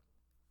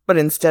 But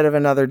instead of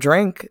another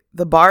drink,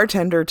 the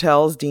bartender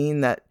tells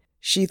Dean that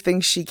she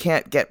thinks she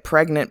can't get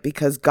pregnant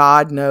because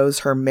God knows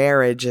her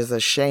marriage is a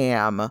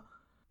sham.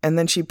 And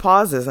then she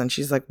pauses and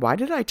she's like, why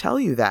did I tell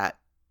you that?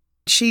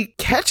 She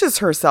catches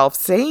herself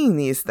saying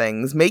these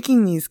things,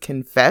 making these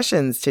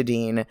confessions to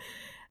Dean,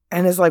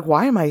 and is like,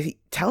 why am I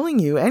telling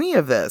you any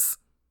of this?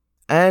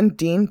 And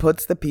Dean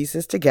puts the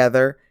pieces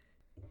together.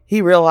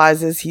 He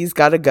realizes he's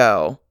got to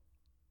go.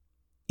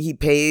 He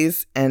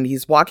pays, and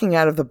he's walking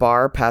out of the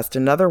bar past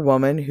another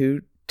woman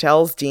who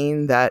tells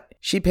Dean that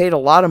she paid a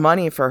lot of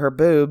money for her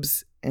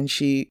boobs, and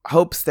she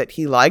hopes that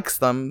he likes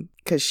them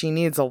because she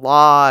needs a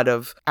lot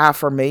of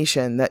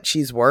affirmation that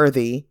she's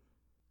worthy.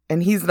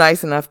 And he's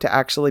nice enough to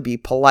actually be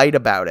polite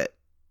about it.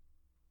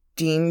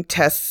 Dean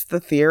tests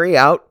the theory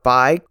out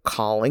by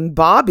calling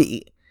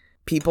Bobby.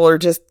 People are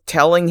just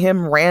telling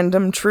him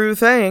random true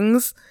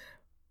things.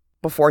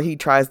 Before he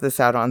tries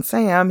this out on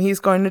Sam, he's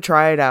going to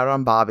try it out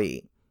on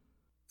Bobby.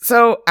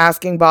 So,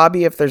 asking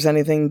Bobby if there's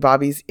anything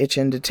Bobby's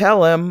itching to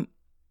tell him,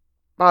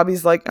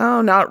 Bobby's like,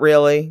 oh, not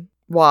really.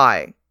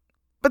 Why?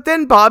 But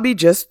then Bobby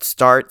just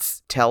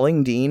starts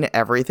telling Dean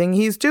everything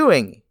he's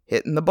doing.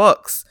 Hitting the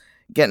books.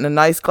 Getting a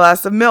nice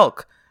glass of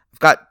milk. I've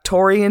got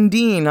Tori and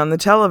Dean on the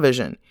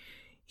television.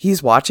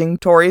 He's watching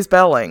Tori's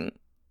Belling.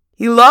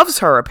 He loves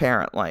her,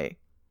 apparently.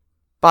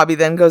 Bobby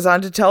then goes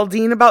on to tell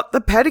Dean about the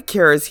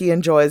pedicures he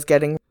enjoys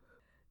getting.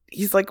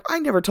 He's like, I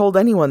never told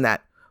anyone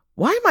that.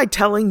 Why am I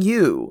telling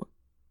you?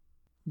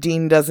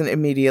 Dean doesn't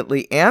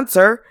immediately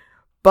answer,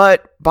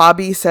 but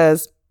Bobby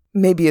says,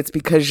 maybe it's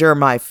because you're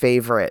my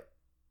favorite.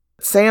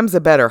 Sam's a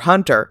better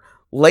hunter,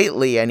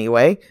 lately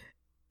anyway,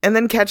 and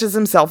then catches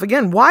himself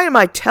again. Why am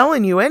I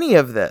telling you any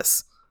of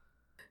this?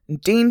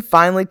 And Dean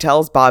finally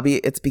tells Bobby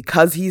it's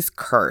because he's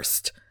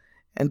cursed.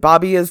 And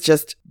Bobby is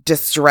just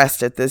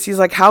distressed at this. He's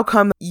like, how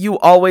come you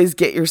always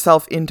get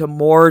yourself into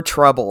more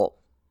trouble?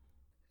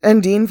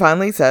 And Dean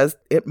finally says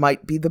it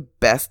might be the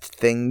best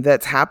thing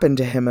that's happened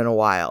to him in a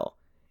while.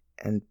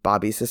 And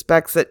Bobby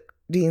suspects that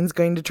Dean's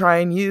going to try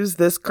and use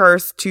this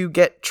curse to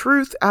get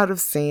truth out of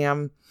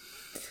Sam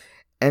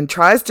and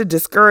tries to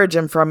discourage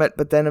him from it,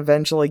 but then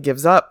eventually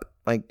gives up.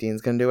 Like,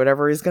 Dean's going to do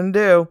whatever he's going to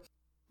do.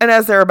 And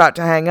as they're about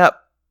to hang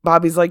up,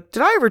 Bobby's like,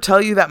 did I ever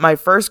tell you that my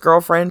first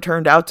girlfriend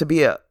turned out to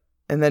be a...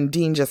 And then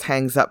Dean just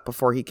hangs up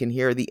before he can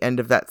hear the end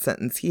of that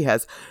sentence. He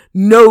has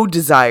no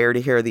desire to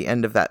hear the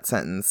end of that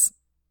sentence.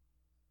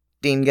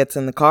 Dean gets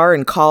in the car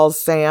and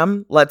calls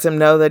Sam, lets him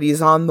know that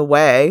he's on the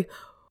way.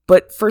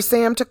 but for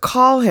Sam to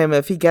call him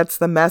if he gets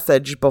the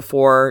message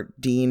before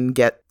Dean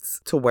gets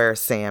to where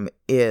Sam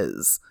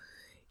is.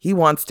 He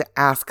wants to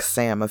ask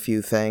Sam a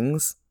few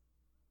things.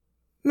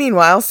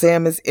 Meanwhile,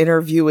 Sam is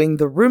interviewing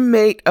the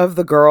roommate of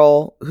the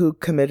girl who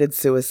committed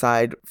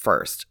suicide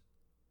first.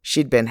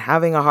 She'd been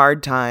having a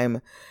hard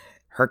time.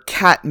 Her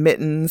cat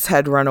Mittens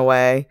had run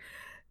away.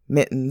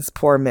 Mittens,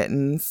 poor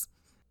Mittens.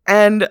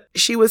 And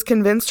she was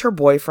convinced her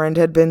boyfriend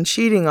had been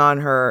cheating on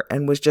her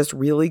and was just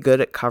really good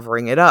at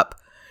covering it up.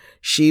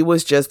 She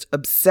was just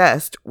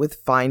obsessed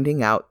with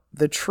finding out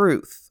the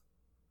truth.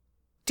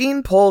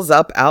 Dean pulls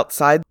up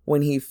outside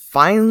when he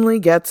finally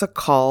gets a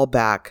call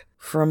back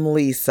from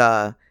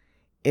Lisa.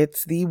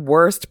 It's the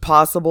worst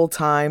possible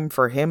time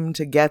for him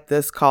to get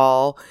this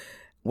call,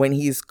 when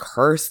he's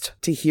cursed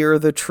to hear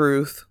the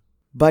truth.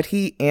 But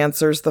he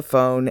answers the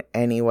phone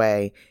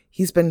anyway.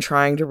 He's been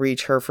trying to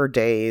reach her for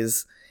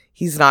days.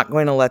 He's not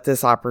going to let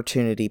this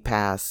opportunity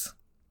pass.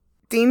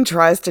 Dean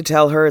tries to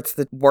tell her it's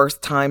the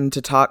worst time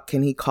to talk.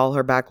 Can he call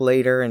her back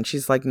later? And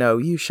she's like, no,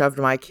 you shoved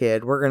my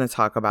kid. We're going to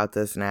talk about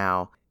this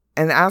now.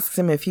 And asks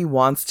him if he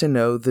wants to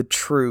know the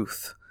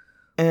truth.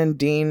 And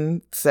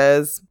Dean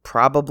says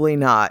probably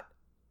not,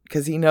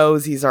 because he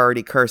knows he's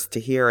already cursed to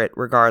hear it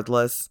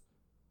regardless.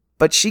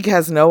 But she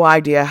has no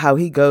idea how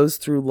he goes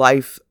through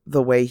life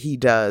the way he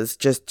does,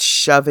 just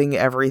shoving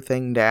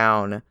everything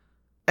down,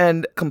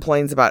 and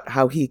complains about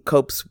how he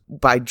copes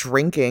by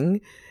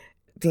drinking.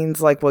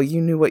 Dean's like, well,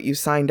 you knew what you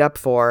signed up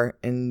for.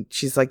 And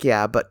she's like,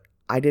 yeah, but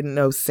I didn't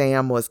know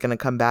Sam was going to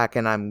come back,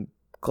 and I'm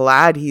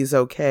glad he's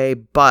okay,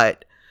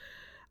 but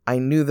I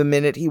knew the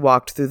minute he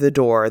walked through the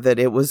door that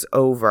it was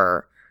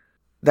over.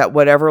 That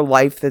whatever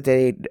life that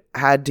they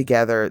had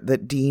together,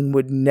 that Dean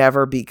would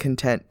never be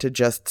content to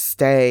just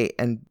stay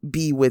and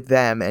be with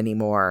them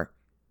anymore.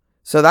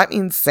 So that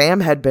means Sam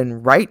had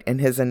been right in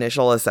his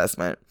initial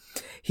assessment.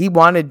 He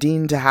wanted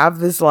Dean to have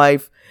this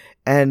life,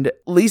 and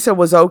Lisa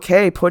was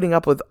okay putting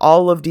up with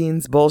all of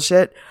Dean's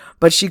bullshit,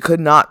 but she could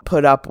not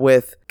put up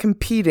with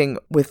competing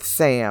with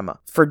Sam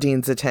for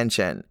Dean's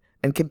attention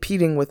and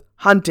competing with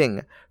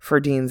hunting for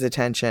Dean's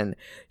attention.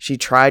 She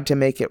tried to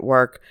make it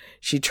work.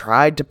 She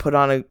tried to put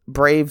on a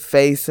brave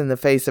face in the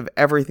face of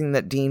everything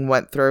that Dean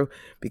went through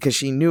because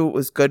she knew it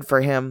was good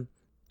for him,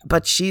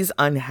 but she's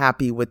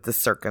unhappy with the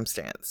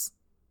circumstance.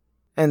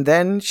 And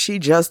then she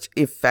just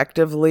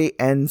effectively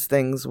ends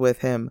things with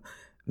him.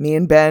 Me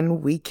and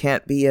Ben, we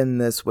can't be in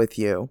this with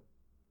you.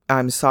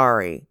 I'm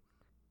sorry.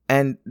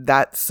 And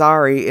that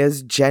sorry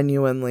is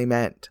genuinely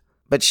meant,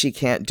 but she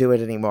can't do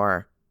it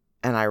anymore.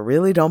 And I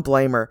really don't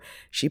blame her.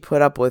 She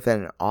put up with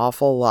an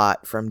awful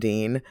lot from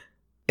Dean.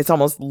 It's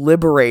almost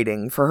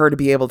liberating for her to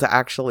be able to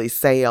actually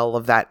say all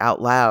of that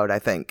out loud, I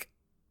think.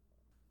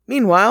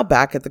 Meanwhile,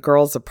 back at the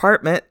girl's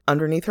apartment,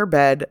 underneath her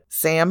bed,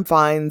 Sam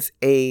finds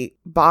a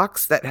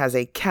box that has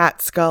a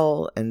cat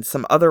skull and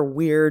some other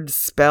weird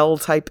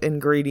spell-type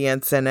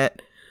ingredients in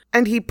it,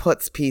 and he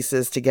puts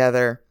pieces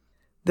together.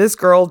 This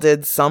girl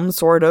did some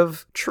sort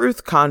of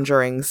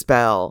truth-conjuring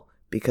spell,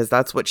 because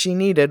that's what she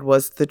needed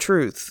was the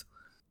truth.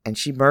 And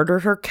she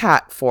murdered her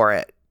cat for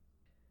it.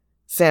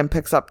 Sam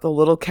picks up the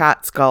little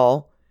cat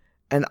skull,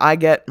 and I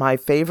get my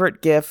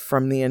favorite gif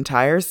from the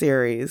entire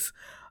series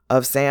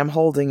of Sam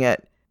holding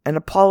it and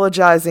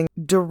apologizing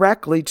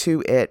directly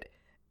to it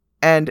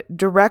and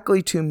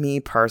directly to me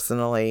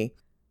personally.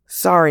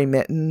 Sorry,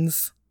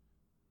 Mittens.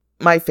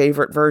 My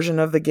favorite version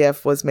of the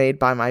gif was made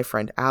by my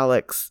friend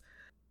Alex,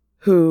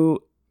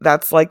 who,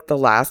 that's like the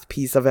last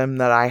piece of him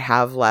that I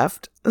have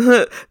left.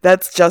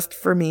 That's just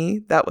for me.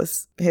 That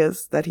was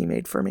his that he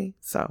made for me.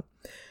 So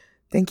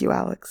thank you,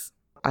 Alex.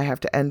 I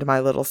have to end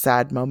my little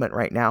sad moment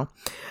right now.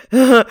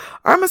 I'm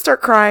going to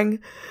start crying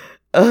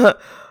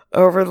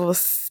over the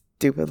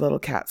stupid little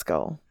cat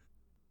skull.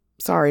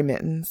 Sorry,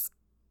 Mittens.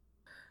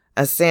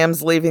 As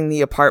Sam's leaving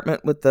the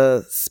apartment with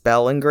the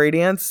spell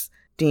ingredients,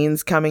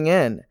 Dean's coming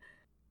in.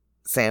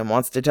 Sam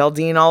wants to tell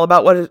Dean all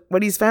about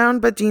what he's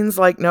found, but Dean's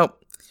like, nope.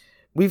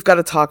 We've got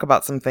to talk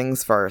about some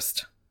things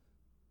first.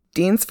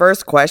 Dean's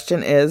first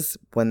question is,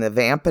 when the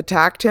vamp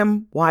attacked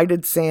him, why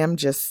did Sam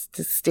just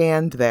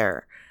stand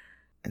there?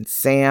 And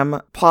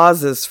Sam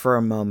pauses for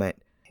a moment,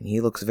 and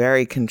he looks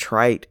very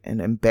contrite and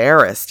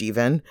embarrassed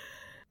even,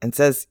 and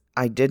says,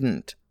 I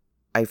didn't.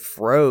 I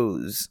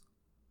froze.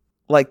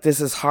 Like this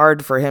is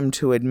hard for him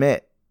to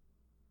admit.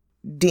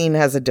 Dean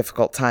has a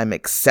difficult time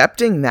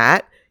accepting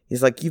that.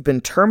 He's like, you've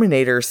been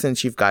Terminator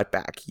since you've got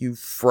back. You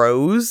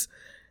froze?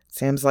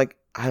 Sam's like,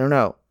 I don't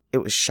know. It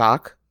was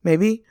shock,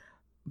 maybe,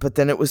 but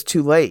then it was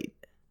too late.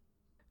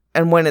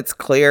 And when it's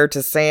clear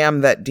to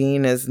Sam that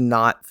Dean is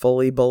not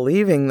fully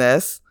believing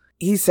this,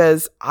 he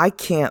says, I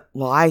can't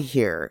lie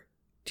here.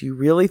 Do you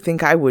really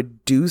think I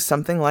would do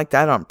something like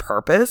that on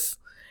purpose?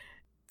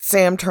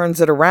 Sam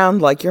turns it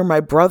around like, you're my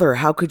brother.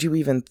 How could you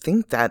even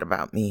think that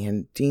about me?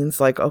 And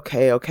Dean's like,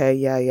 okay,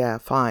 yeah,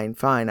 fine.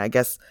 I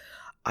guess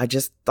I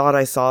just thought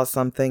I saw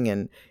something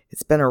and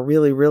it's been a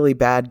really, really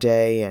bad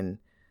day. And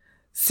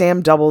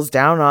Sam doubles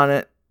down on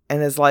it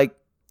and is like,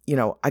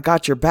 I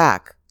got your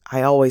back.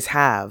 I always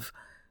have.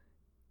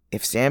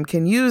 If Sam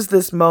can use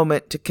this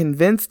moment to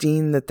convince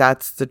Dean that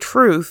that's the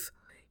truth,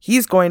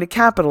 he's going to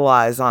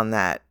capitalize on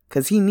that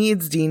because he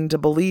needs Dean to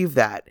believe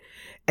that.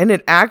 And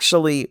it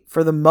actually,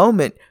 for the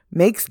moment,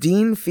 makes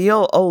Dean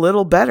feel a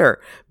little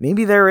better.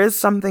 Maybe there is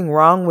something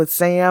wrong with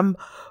Sam,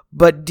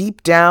 but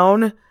deep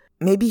down,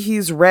 maybe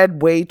he's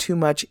read way too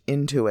much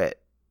into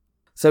it.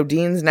 So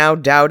Dean's now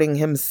doubting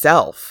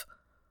himself.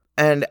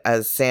 And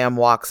as Sam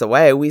walks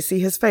away, we see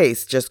his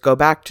face just go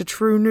back to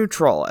true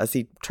neutral as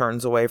he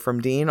turns away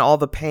from Dean. All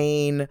the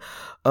pain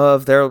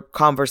of their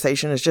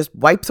conversation is just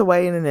wipes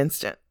away in an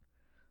instant.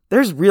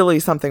 There's really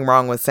something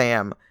wrong with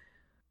Sam.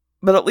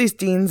 But at least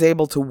Dean's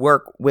able to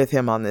work with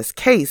him on this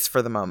case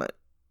for the moment.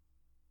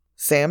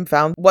 Sam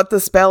found what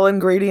the spell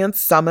ingredients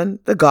summon,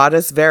 the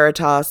goddess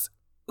Veritas,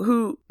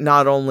 who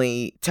not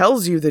only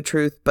tells you the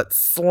truth, but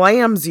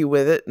slams you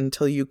with it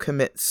until you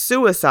commit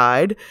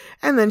suicide,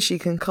 and then she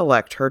can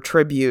collect her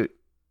tribute.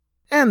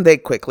 And they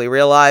quickly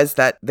realize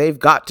that they've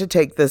got to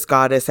take this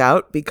goddess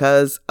out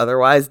because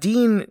otherwise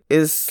Dean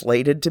is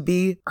slated to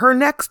be her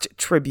next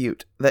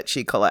tribute that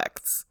she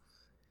collects.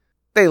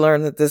 They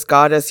learn that this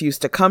goddess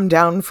used to come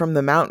down from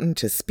the mountain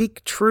to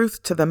speak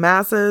truth to the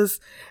masses,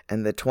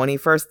 and the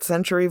 21st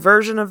century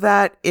version of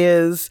that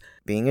is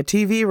being a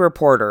TV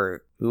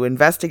reporter who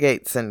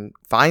investigates and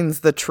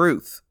finds the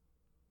truth.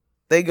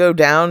 They go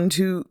down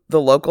to the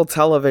local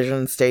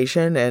television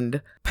station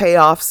and pay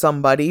off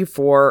somebody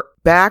for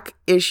back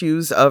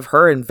issues of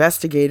her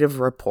investigative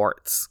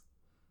reports.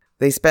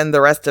 They spend the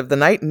rest of the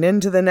night and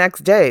into the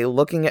next day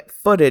looking at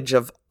footage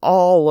of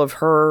all of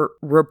her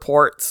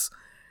reports.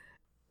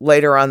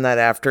 Later on that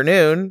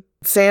afternoon,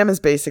 Sam is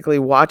basically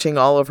watching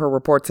all of her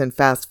reports in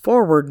fast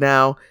forward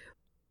now.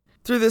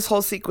 Through this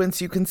whole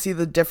sequence, you can see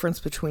the difference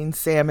between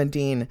Sam and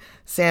Dean.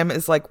 Sam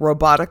is like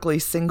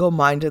robotically,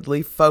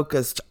 single-mindedly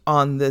focused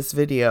on this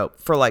video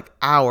for like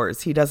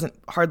hours. He doesn't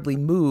hardly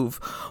move,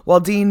 while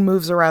Dean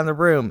moves around the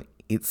room,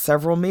 eats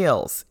several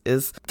meals,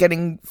 is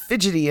getting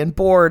fidgety and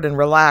bored and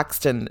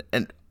relaxed and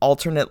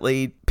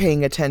alternately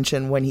paying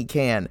attention when he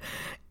can.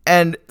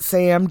 And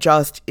Sam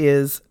just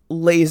is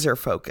laser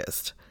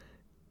focused.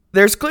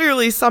 There's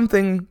clearly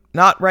something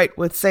not right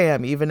with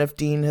Sam, even if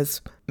Dean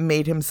has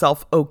made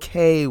himself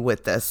okay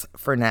with this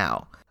for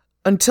now.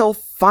 Until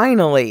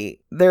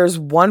finally, there's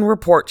one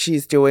report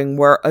she's doing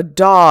where a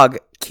dog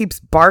keeps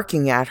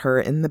barking at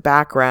her in the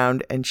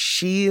background, and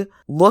she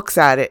looks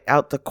at it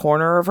out the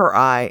corner of her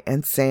eye,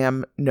 and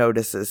Sam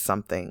notices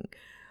something.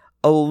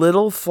 A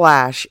little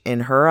flash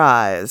in her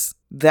eyes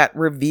that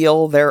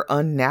reveal their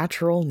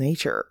unnatural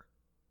nature.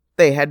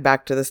 They head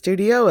back to the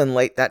studio, and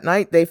late that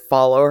night, they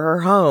follow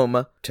her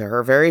home to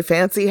her very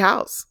fancy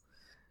house.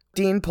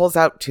 Dean pulls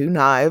out 2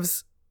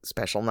 knives,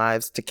 special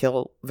knives to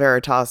kill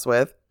Veritas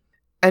with,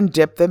 and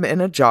dip them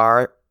in a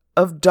jar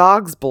of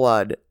dog's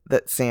blood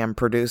that Sam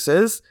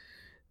produces.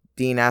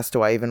 Dean asks,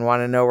 "Do I even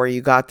want to know where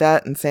you got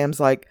that?" And Sam's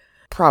like,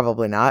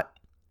 "Probably not."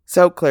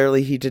 So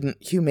clearly he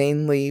didn't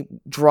humanely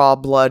draw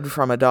blood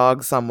from a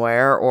dog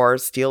somewhere or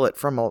steal it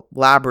from a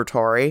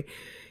laboratory.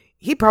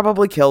 He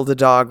probably killed a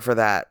dog for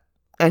that.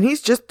 And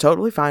he's just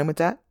totally fine with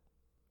that.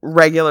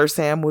 Regular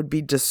Sam would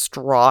be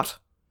distraught.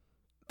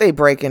 They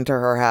break into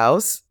her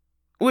house,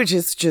 which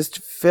is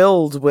just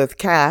filled with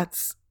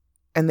cats,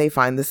 and they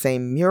find the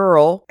same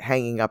mural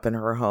hanging up in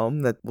her home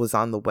that was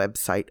on the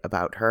website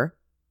about her.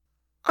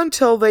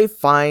 Until they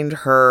find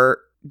her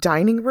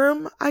dining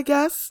room, I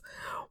guess,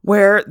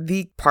 where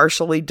the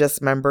partially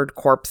dismembered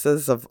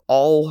corpses of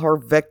all her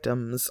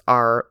victims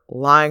are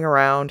lying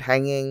around,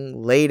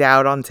 hanging, laid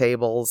out on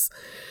tables.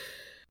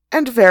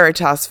 And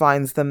Veritas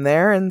finds them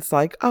there and it's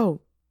like,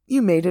 "Oh,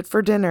 you made it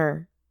for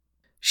dinner."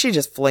 She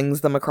just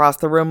flings them across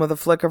the room with a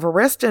flick of her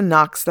wrist and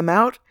knocks them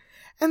out,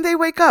 and they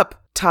wake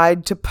up,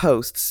 tied to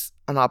posts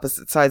on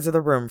opposite sides of the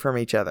room from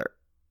each other.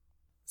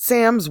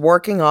 Sam's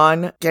working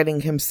on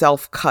getting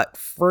himself cut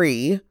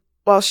free,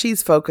 while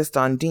she's focused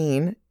on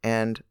Dean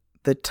and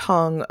the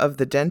tongue of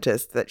the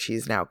dentist that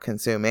she's now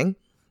consuming.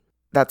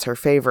 That's her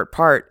favorite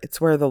part.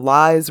 It's where the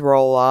lies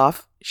roll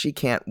off. She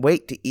can't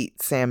wait to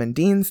eat Sam and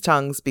Dean's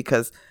tongues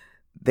because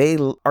they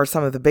are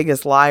some of the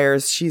biggest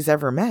liars she's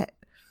ever met.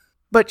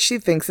 But she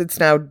thinks it's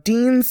now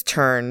Dean's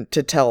turn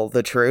to tell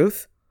the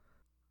truth.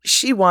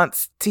 She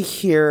wants to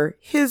hear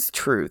his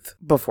truth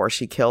before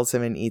she kills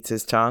him and eats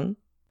his tongue.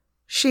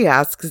 She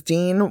asks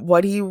Dean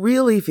what he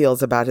really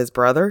feels about his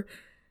brother,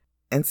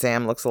 and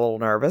Sam looks a little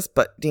nervous,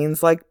 but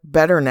Dean's like,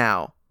 "Better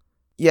now.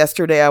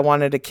 Yesterday I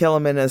wanted to kill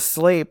him in his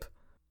sleep.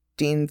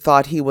 Dean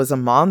thought he was a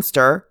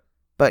monster,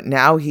 but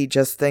now he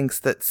just thinks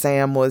that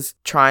Sam was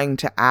trying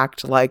to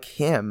act like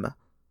him.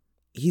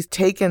 He's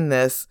taken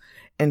this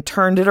and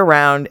turned it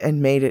around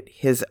and made it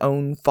his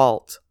own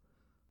fault."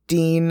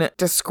 Dean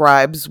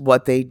describes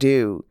what they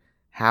do.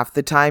 Half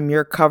the time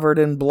you're covered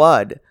in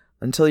blood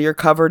until you're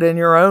covered in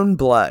your own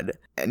blood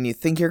and you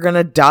think you're going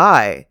to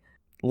die.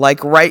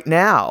 Like right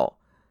now.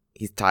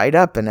 He's tied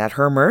up and at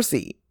her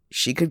mercy.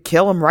 She could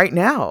kill him right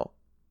now,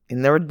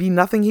 and there would be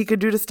nothing he could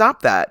do to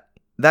stop that.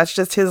 That's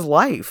just his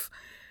life.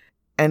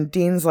 And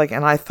Dean's like,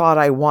 "And I thought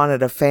I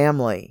wanted a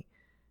family."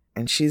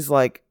 And she's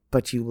like,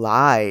 but you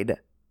lied.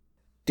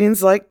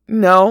 Dean's like,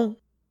 no,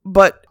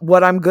 but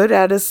what I'm good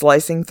at is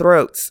slicing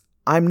throats.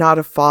 I'm not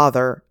a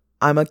father.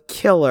 I'm a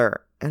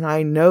killer, and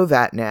I know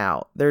that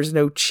now. There's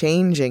no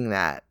changing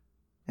that.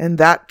 And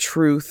that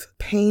truth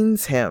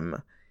pains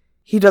him.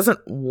 He doesn't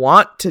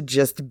want to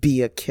just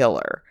be a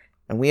killer.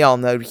 And we all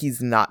know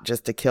he's not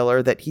just a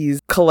killer, that he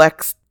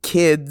collects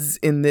kids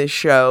in this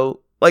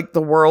show like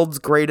the world's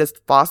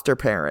greatest foster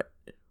parent.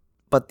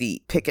 But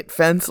the picket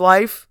fence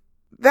life,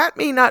 that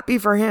may not be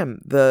for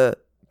him. The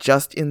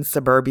just in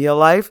suburbia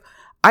life,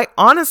 I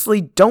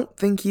honestly don't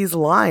think he's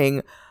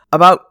lying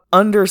about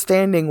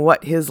understanding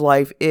what his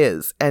life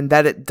is and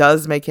that it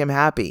does make him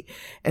happy.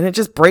 And it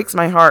just breaks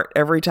my heart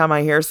every time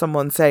I hear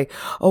someone say,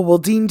 oh, well,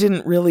 Dean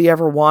didn't really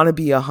ever want to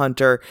be a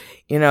hunter.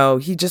 You know,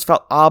 he just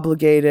felt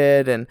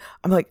obligated. And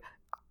I'm like,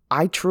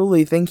 I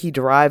truly think he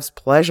derives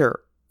pleasure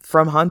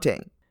from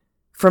hunting,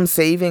 from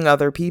saving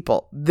other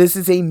people. This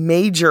is a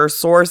major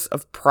source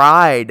of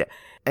pride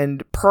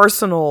and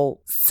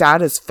personal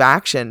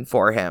satisfaction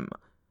for him.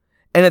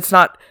 And it's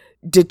not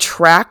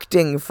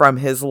detracting from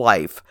his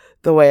life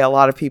the way a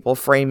lot of people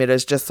frame it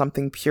as just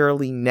something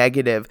purely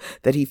negative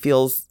that he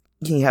feels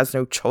he has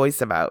no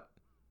choice about.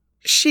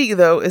 She,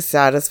 though, is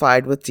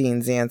satisfied with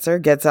Dean's answer,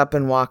 gets up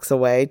and walks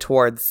away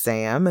towards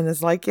Sam and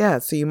is like, yeah,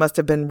 so you must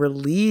have been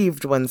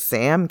relieved when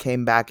Sam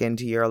came back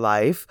into your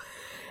life.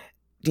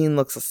 Dean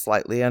looks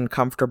slightly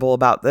uncomfortable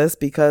about this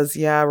because,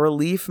 yeah,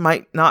 relief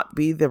might not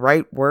be the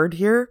right word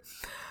here,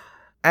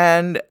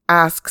 and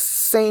asks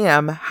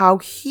Sam how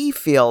he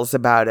feels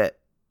about it.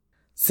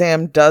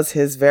 Sam does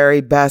his very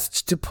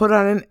best to put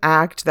on an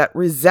act that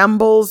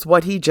resembles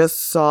what he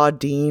just saw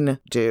Dean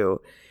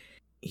do.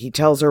 He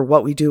tells her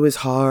what we do is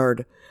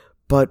hard,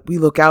 but we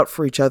look out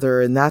for each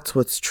other, and that's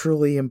what's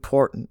truly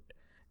important.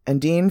 And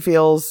Dean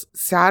feels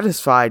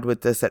satisfied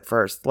with this at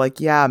first,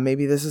 like, yeah,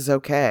 maybe this is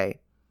okay.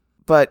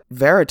 But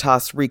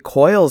Veritas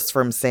recoils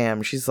from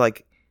Sam. She's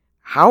like,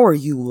 how are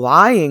you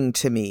lying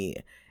to me?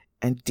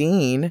 And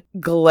Dean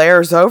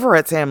glares over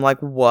at Sam like,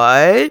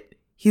 what?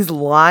 He's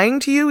lying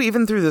to you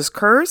even through this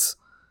curse?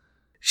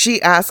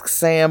 She asks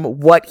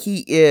Sam what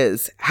he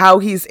is, how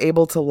he's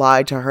able to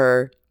lie to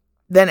her,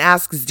 then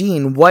asks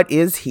Dean, what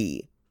is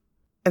he?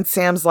 And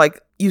Sam's like,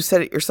 you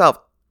said it yourself.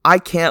 I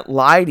can't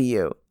lie to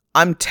you.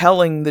 I'm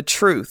telling the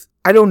truth.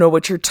 I don't know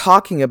what you're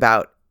talking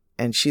about.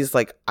 And she's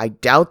like, I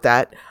doubt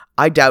that.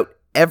 I doubt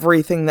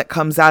everything that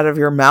comes out of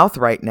your mouth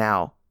right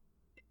now.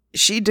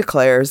 She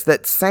declares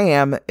that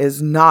Sam is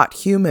not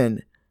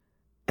human.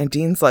 And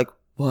Dean's like,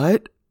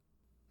 what?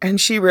 And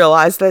she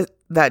realized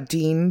that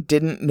Dean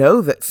didn't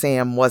know that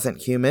Sam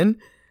wasn't human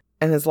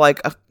and is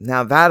like,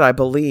 now that I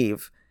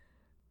believe.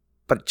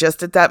 But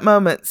just at that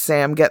moment,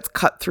 Sam gets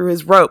cut through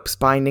his ropes,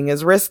 binding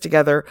his wrists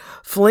together,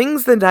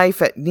 flings the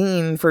knife at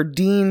Dean for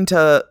Dean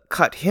to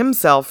cut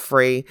himself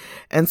free,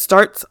 and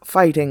starts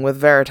fighting with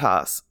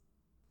Veritas.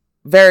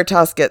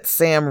 Veritas gets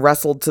Sam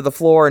wrestled to the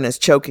floor and is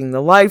choking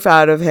the life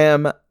out of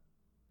him.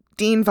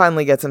 Dean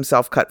finally gets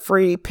himself cut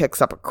free,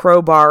 picks up a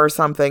crowbar or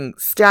something,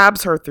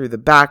 stabs her through the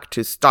back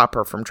to stop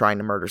her from trying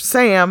to murder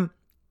Sam.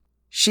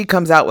 She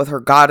comes out with her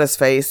goddess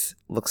face,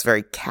 looks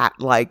very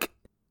cat-like,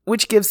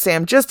 which gives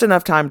Sam just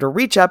enough time to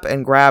reach up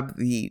and grab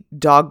the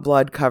dog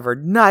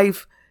blood-covered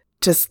knife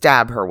to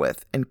stab her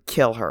with and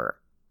kill her.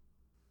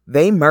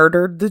 They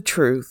murdered the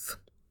truth.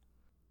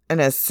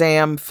 And as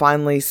Sam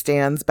finally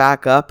stands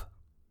back up,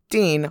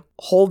 Dean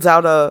holds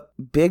out a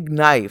big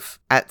knife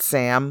at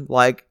Sam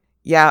like,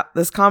 yeah,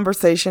 this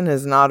conversation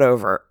is not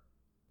over.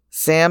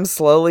 Sam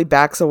slowly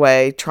backs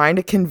away, trying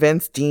to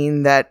convince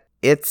Dean that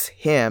it's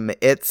him,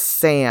 it's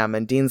Sam.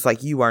 And Dean's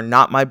like, you are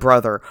not my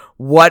brother.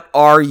 What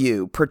are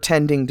you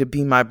pretending to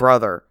be my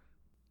brother?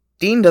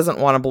 Dean doesn't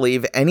want to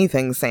believe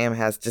anything Sam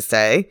has to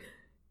say.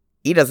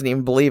 He doesn't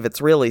even believe it's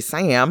really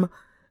Sam.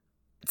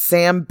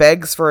 Sam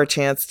begs for a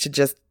chance to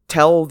just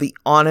tell the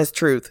honest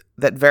truth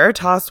that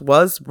Veritas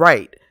was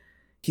right.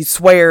 He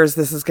swears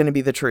this is going to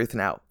be the truth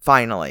now,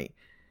 finally.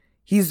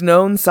 He's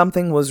known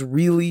something was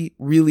really,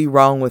 really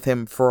wrong with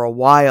him for a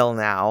while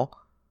now.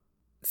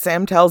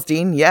 Sam tells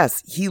Dean,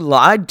 yes, he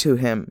lied to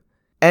him.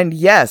 And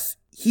yes,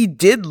 he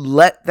did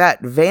let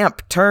that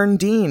vamp turn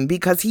Dean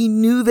because he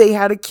knew they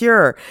had a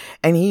cure.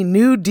 And he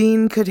knew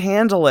Dean could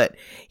handle it.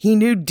 He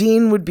knew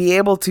Dean would be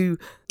able to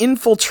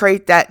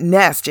infiltrate that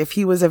nest if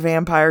he was a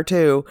vampire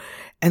too.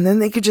 And then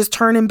they could just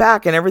turn him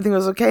back and everything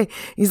was okay.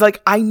 He's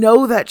like, I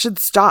know that should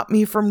stop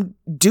me from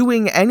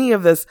doing any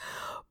of this,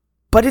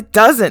 but it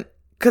doesn't.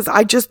 Because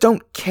I just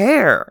don't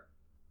care.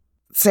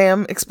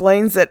 Sam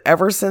explains that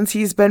ever since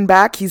he's been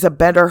back, he's a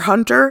better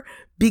hunter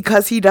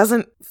because he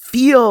doesn't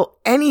feel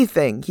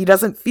anything. He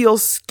doesn't feel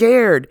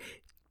scared.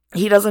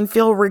 He doesn't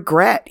feel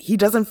regret. He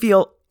doesn't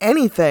feel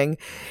anything.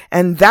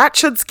 And that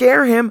should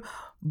scare him,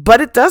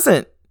 but it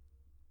doesn't.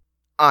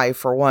 I,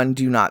 for one,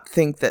 do not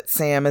think that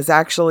Sam is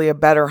actually a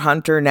better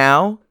hunter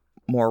now,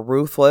 more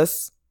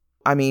ruthless.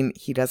 I mean,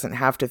 he doesn't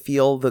have to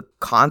feel the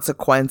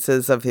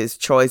consequences of his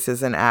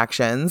choices and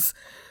actions.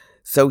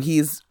 So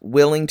he's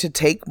willing to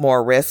take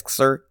more risks,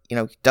 or, he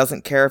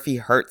doesn't care if he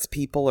hurts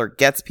people or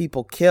gets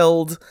people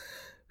killed.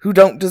 who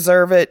don't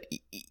deserve it,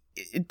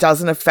 it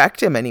doesn't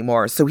affect him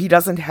anymore, so he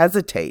doesn't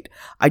hesitate.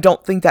 I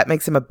don't think that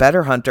makes him a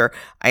better hunter.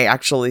 I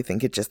actually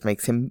think it just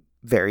makes him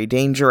very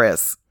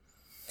dangerous.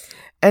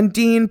 And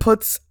Dean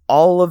puts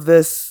all of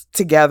this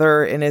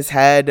together in his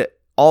head,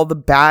 all the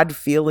bad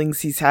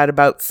feelings he's had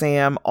about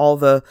Sam, all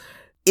the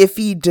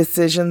iffy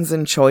decisions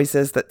and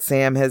choices that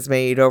Sam has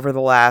made over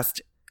the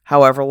last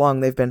however long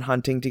they've been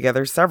hunting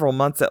together, several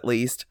months at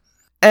least,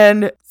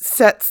 and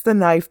sets the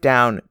knife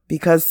down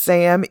because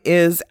Sam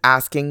is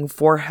asking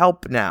for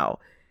help now.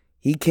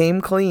 He came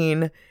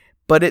clean,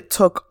 but it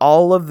took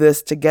all of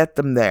this to get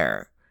them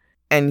there.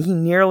 And he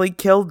nearly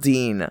killed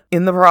Dean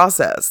in the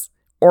process,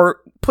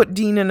 or put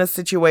Dean in a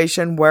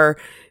situation where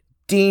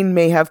Dean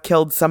may have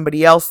killed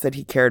somebody else that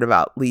he cared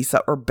about,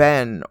 Lisa or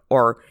Ben,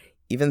 or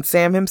even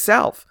Sam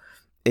himself,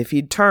 if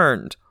he'd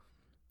turned.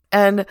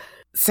 And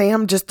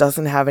Sam just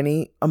doesn't have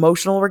any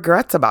emotional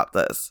regrets about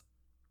this.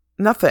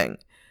 Nothing.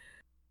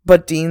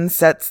 But Dean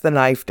sets the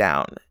knife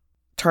down,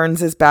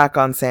 turns his back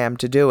on Sam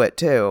to do it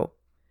too.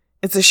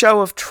 It's a show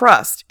of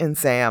trust in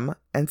Sam,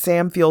 and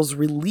Sam feels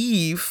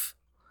relief.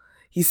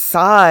 He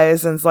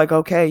sighs and is like,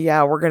 okay,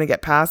 yeah, we're going to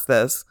get past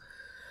this.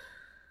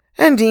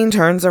 And Dean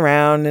turns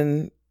around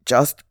and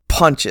just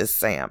punches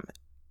Sam,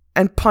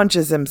 and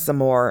punches him some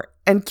more,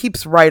 and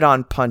keeps right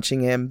on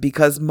punching him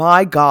because,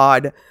 my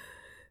God,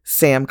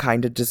 Sam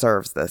kind of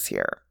deserves this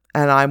here.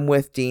 And I'm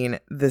with Dean.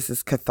 This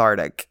is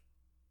cathartic.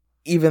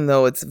 Even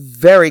though it's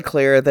very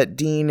clear that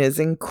Dean is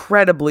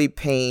incredibly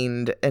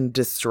pained and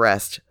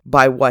distressed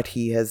by what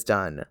he has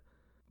done.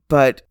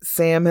 But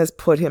Sam has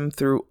put him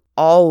through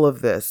all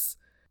of this,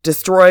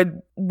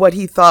 destroyed what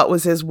he thought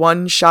was his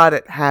one shot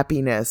at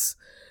happiness,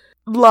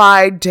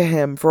 lied to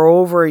him for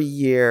over a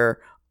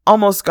year,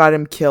 almost got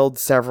him killed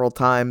several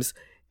times,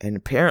 and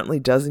apparently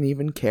doesn't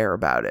even care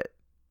about it.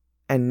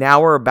 And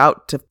now we're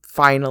about to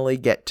finally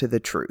get to the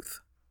truth,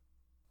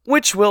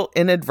 which will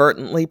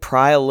inadvertently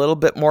pry a little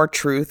bit more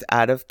truth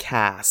out of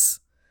Cass.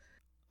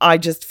 I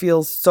just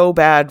feel so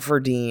bad for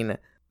Dean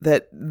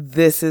that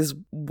this is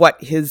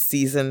what his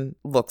season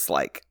looks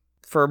like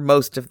for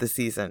most of the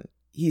season.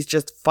 He's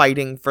just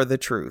fighting for the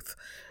truth,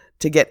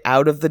 to get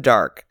out of the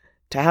dark,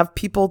 to have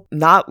people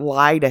not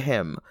lie to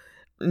him,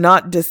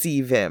 not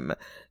deceive him,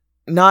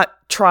 not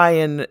try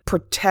and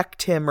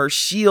protect him or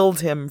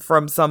shield him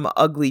from some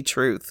ugly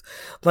truth.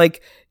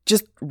 Like,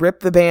 just rip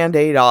the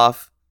Band-Aid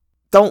off.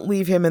 Don't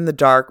leave him in the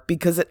dark,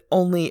 because it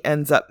only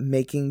ends up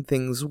making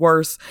things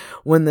worse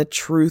when the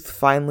truth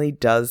finally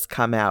does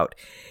come out.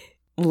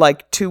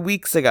 Like 2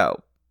 weeks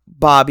ago,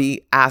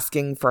 Bobby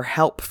asking for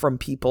help from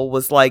people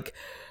was like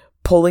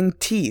pulling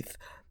teeth.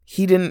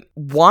 He didn't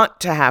want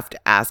to have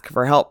to ask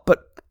for help,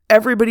 but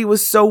everybody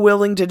was so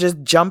willing to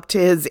just jump to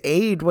his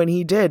aid when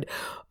he did,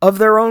 of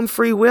their own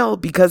free will,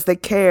 because they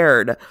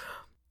cared.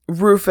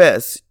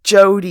 Rufus,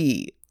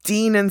 Jody,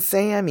 Dean and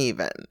Sam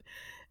even.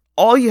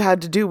 All you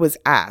had to do was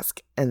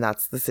ask, and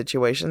that's the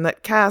situation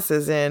that Cass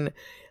is in.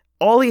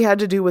 All he had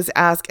to do was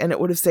ask, and it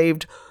would have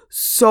saved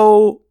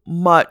so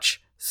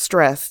much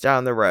stress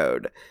down the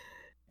road.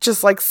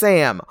 Just like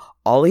Sam,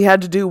 all he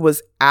had to do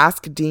was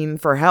ask Dean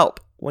for help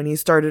when he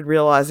started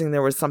realizing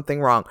there was something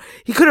wrong.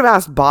 He could have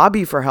asked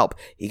Bobby for help.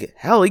 He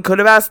could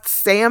have asked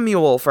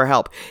Samuel for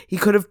help. He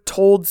could have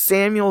told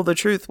Samuel the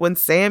truth when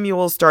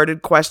Samuel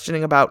started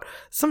questioning about,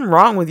 something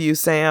wrong with you,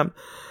 Sam,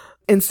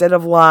 instead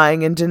of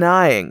lying and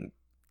denying,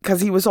 because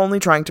he was only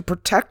trying to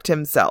protect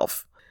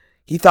himself.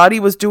 He thought he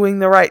was doing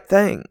the right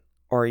thing,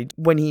 or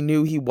when he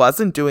knew he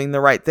wasn't doing the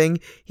right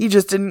thing, he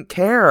just didn't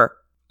care.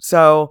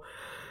 So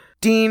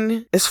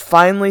Dean is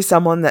finally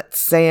someone that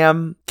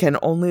Sam can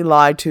only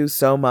lie to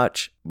so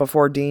much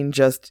before Dean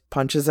just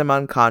punches him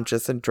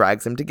unconscious and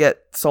drags him to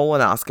get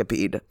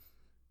colonoscopied.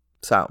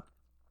 So,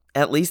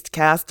 at least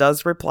Cass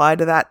does reply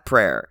to that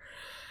prayer,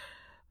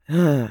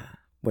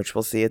 which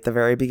we'll see at the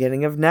very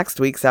beginning of next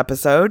week's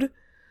episode.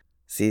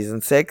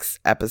 Season 6,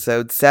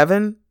 Episode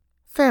 7,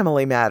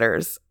 Family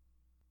Matters,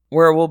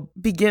 where we'll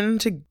begin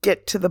to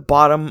get to the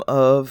bottom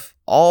of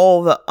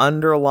all the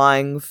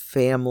underlying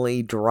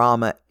family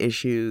drama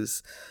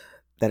issues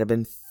that have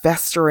been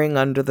festering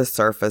under the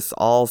surface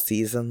all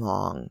season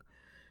long.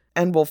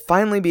 And we'll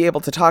finally be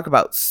able to talk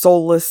about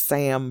Soulless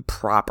Sam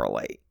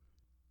properly,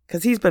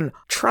 because he's been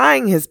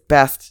trying his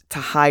best to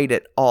hide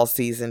it all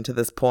season to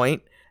this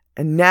point,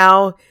 and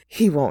now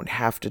he won't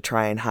have to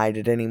try and hide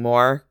it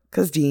anymore,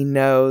 because Dean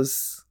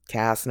knows,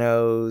 Cass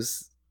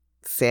knows,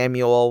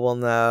 Samuel will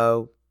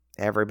know,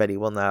 everybody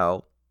will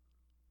know.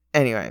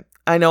 Anyway,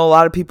 I know a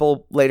lot of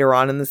people later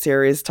on in the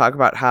series talk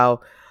about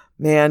how,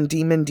 man,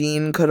 Demon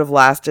Dean could have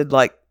lasted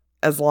like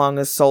as long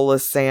as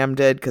Soulless Sam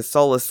did, because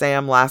Soulless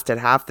Sam lasted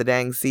half the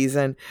dang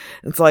season.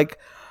 It's like,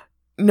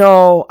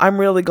 no, I'm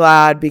really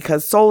glad,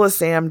 because Soulless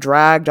Sam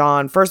dragged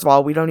on. First of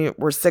all,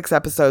 we're 6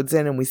 episodes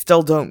in and we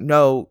still don't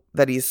know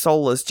that he's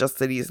soulless, just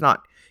that he's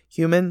not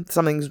human.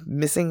 Something's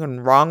missing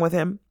and wrong with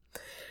him.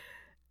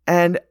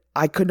 And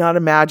I could not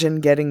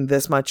imagine getting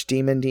this much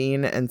Demon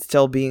Dean and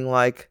still being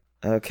like,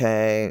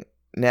 okay,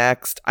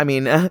 next. I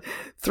mean,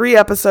 3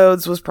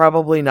 episodes was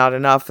probably not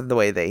enough in the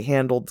way they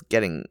handled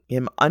getting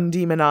him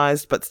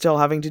undemonized, but still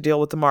having to deal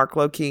with the Mark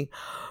Loki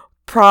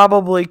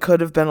probably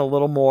could have been a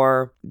little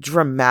more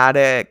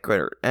dramatic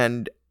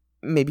and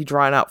maybe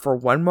drawn out for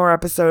 1 more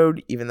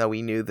episode, even though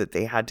we knew that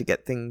they had to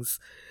get things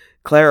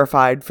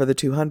clarified for the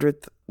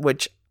 200th,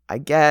 which I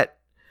get,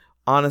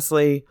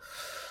 honestly.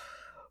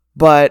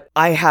 But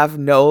I have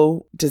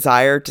no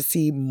desire to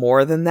see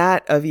more than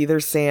that of either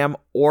Sam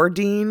or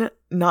Dean,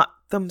 not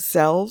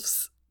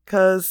themselves,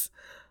 because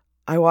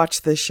I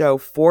watch this show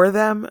for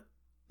them,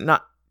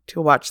 not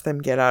to watch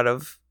them get out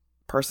of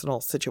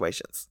personal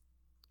situations,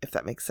 if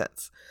that makes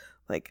sense.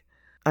 Like,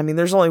 I mean,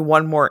 there's only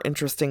one more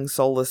interesting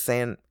Soulless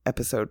Sam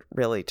episode,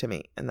 really, to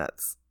me, and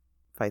that's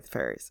Fight the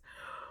Fairies.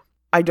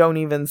 I don't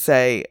even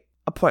say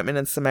Appointment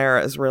in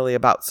Samara is really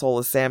about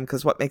Soulless Sam,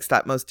 because what makes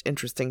that most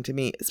interesting to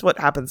me is what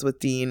happens with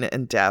Dean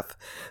and Death.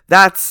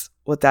 That's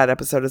what that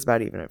episode is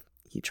about, even if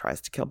he tries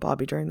to kill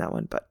Bobby during that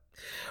one, but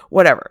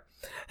whatever.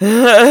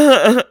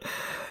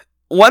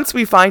 Once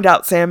we find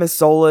out Sam is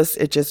soulless,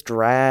 it just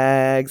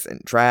drags and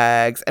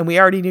drags, and we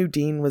already knew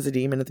Dean was a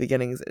demon at the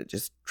beginning, so it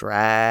just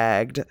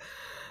dragged. It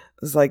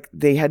was like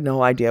they had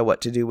no idea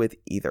what to do with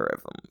either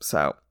of them.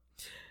 So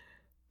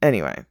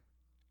anyway,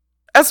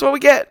 that's what we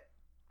get.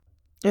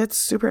 It's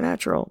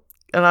supernatural.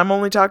 And I'm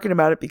only talking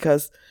about it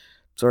because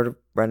I'm sort of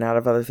run out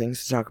of other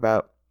things to talk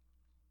about.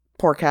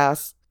 Poor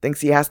Cass thinks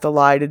he has to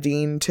lie to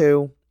Dean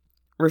too.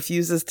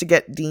 Refuses to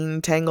get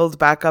Dean tangled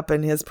back up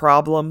in his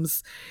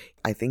problems.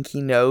 I think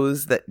he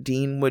knows that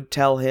Dean would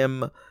tell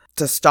him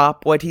to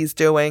stop what he's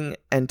doing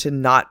and to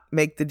not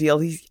make the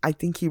deal. I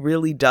think he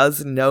really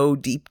does know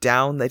deep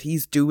down that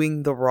he's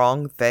doing the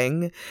wrong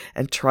thing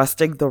and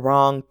trusting the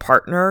wrong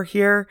partner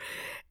here.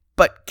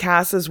 But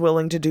Cass is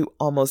willing to do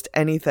almost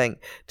anything,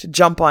 to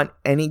jump on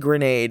any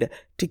grenade,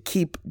 to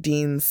keep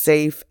Dean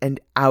safe and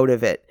out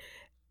of it.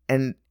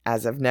 And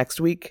as of next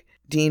week,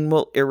 Dean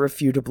will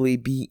irrefutably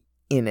be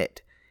in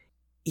it.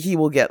 He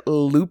will get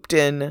looped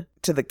in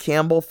to the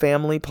Campbell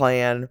family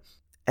plan,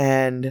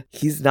 and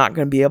he's not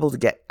going to be able to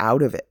get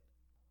out of it.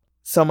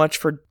 So much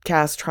for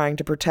Cass trying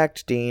to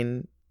protect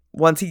Dean.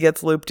 Once he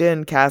gets looped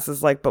in, Cass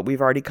is like, but we've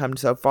already come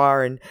so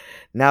far, and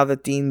now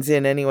that Dean's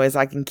in anyways,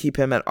 I can keep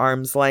him at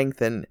arm's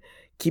length and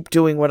keep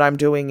doing what I'm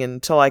doing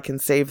until I can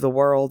save the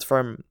world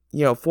from,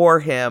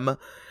 for him.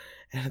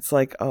 And it's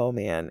like, oh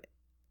man.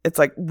 It's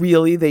like,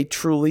 really, they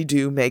truly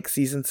do make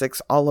season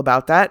 6 all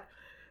about that?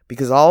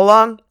 Because all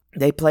along,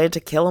 they planned to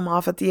kill him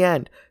off at the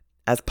end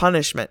as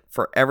punishment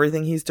for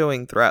everything he's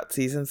doing throughout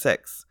season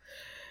 6.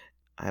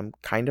 I'm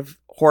kind of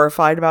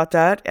horrified about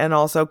that, and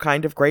also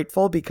kind of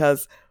grateful,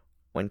 because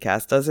when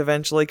Cass does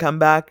eventually come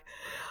back,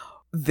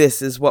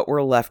 this is what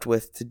we're left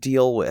with to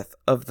deal with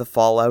of the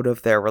fallout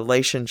of their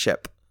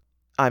relationship.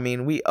 I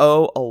mean, we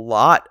owe a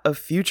lot of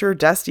future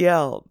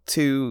Destiel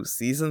to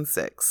season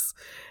 6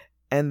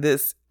 and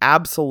this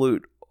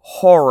absolute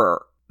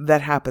horror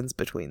that happens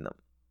between them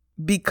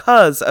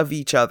because of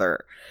each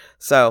other.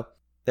 So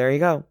there you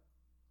go.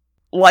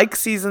 Like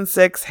season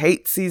 6,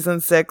 hate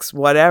season 6,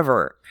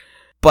 whatever.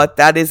 But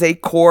that is a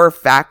core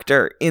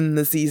factor in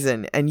the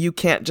season, and you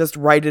can't just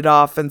write it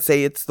off and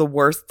say it's the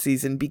worst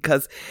season,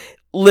 because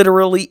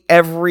literally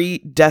every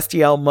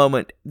Destiel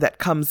moment that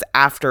comes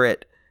after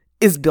it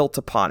is built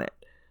upon it.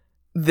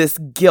 This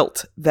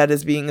guilt that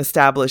is being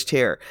established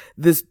here,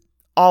 this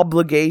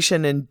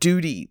obligation and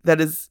duty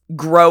that is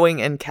growing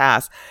in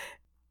Cass,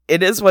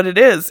 it is what it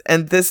is,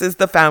 and this is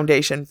the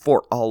foundation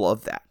for all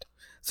of that.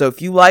 So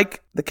if you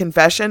like the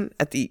confession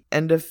at the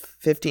end of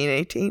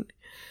 15/18,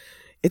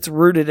 it's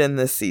rooted in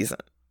this season.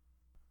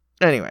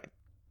 Anyway,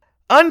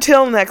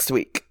 until next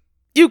week,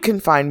 you can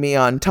find me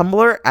on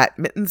Tumblr at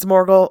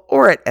Mittens_Morgul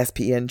or at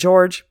SPN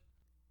George.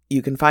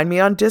 You can find me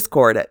on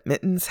Discord at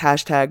Mittens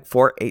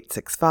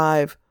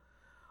 #4865.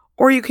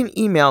 Or you can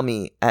email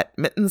me at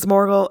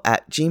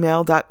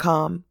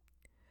mittensmorgul@gmail.com.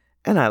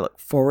 And I look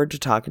forward to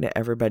talking to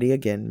everybody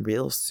again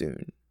real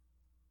soon.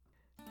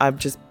 I've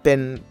just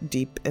been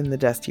deep in the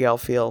Destiel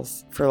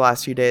feels for the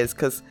last few days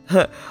because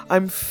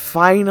I'm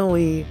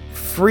finally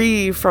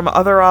free from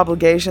other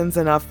obligations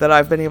enough that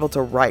I've been able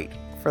to write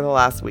for the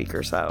last week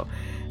or so.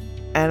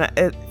 And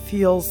it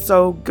feels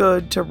so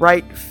good to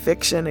write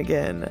fiction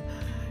again.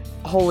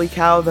 Holy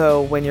cow,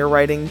 though, when you're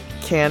writing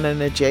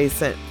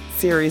canon-adjacent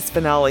series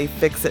finale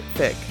fix-it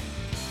fic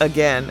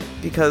again,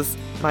 because,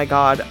 my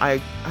God, I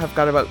have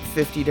got about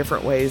 50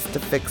 different ways to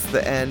fix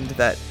the end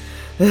that...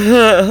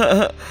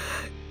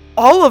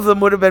 all of them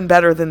would have been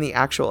better than the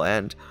actual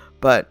end,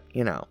 but,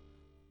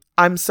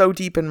 I'm so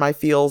deep in my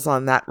feels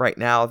on that right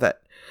now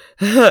that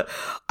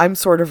I'm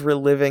sort of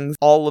reliving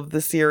all of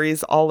the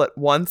series all at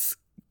once,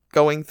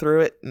 going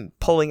through it and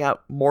pulling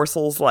out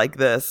morsels like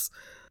this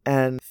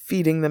and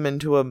feeding them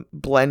into a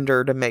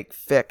blender to make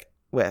fic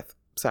with.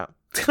 So,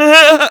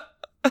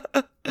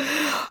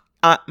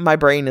 my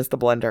brain is the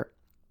blender.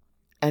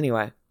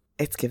 Anyway,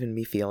 it's given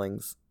me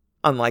feelings,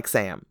 unlike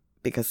Sam,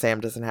 because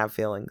Sam doesn't have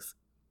feelings.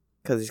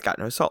 Because he's got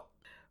no soul.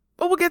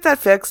 But we'll get that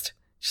fixed.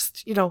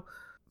 Just,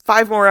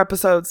 5 more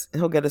episodes and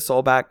he'll get his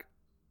soul back.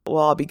 we'll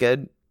all be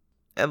good.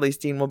 At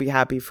least Dean will be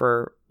happy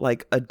for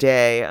like a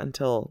day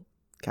until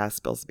Cass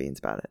spills the beans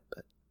about it.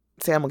 But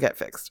Sam will get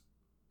fixed.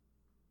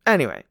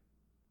 Anyway,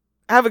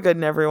 have a good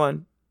one,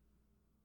 everyone.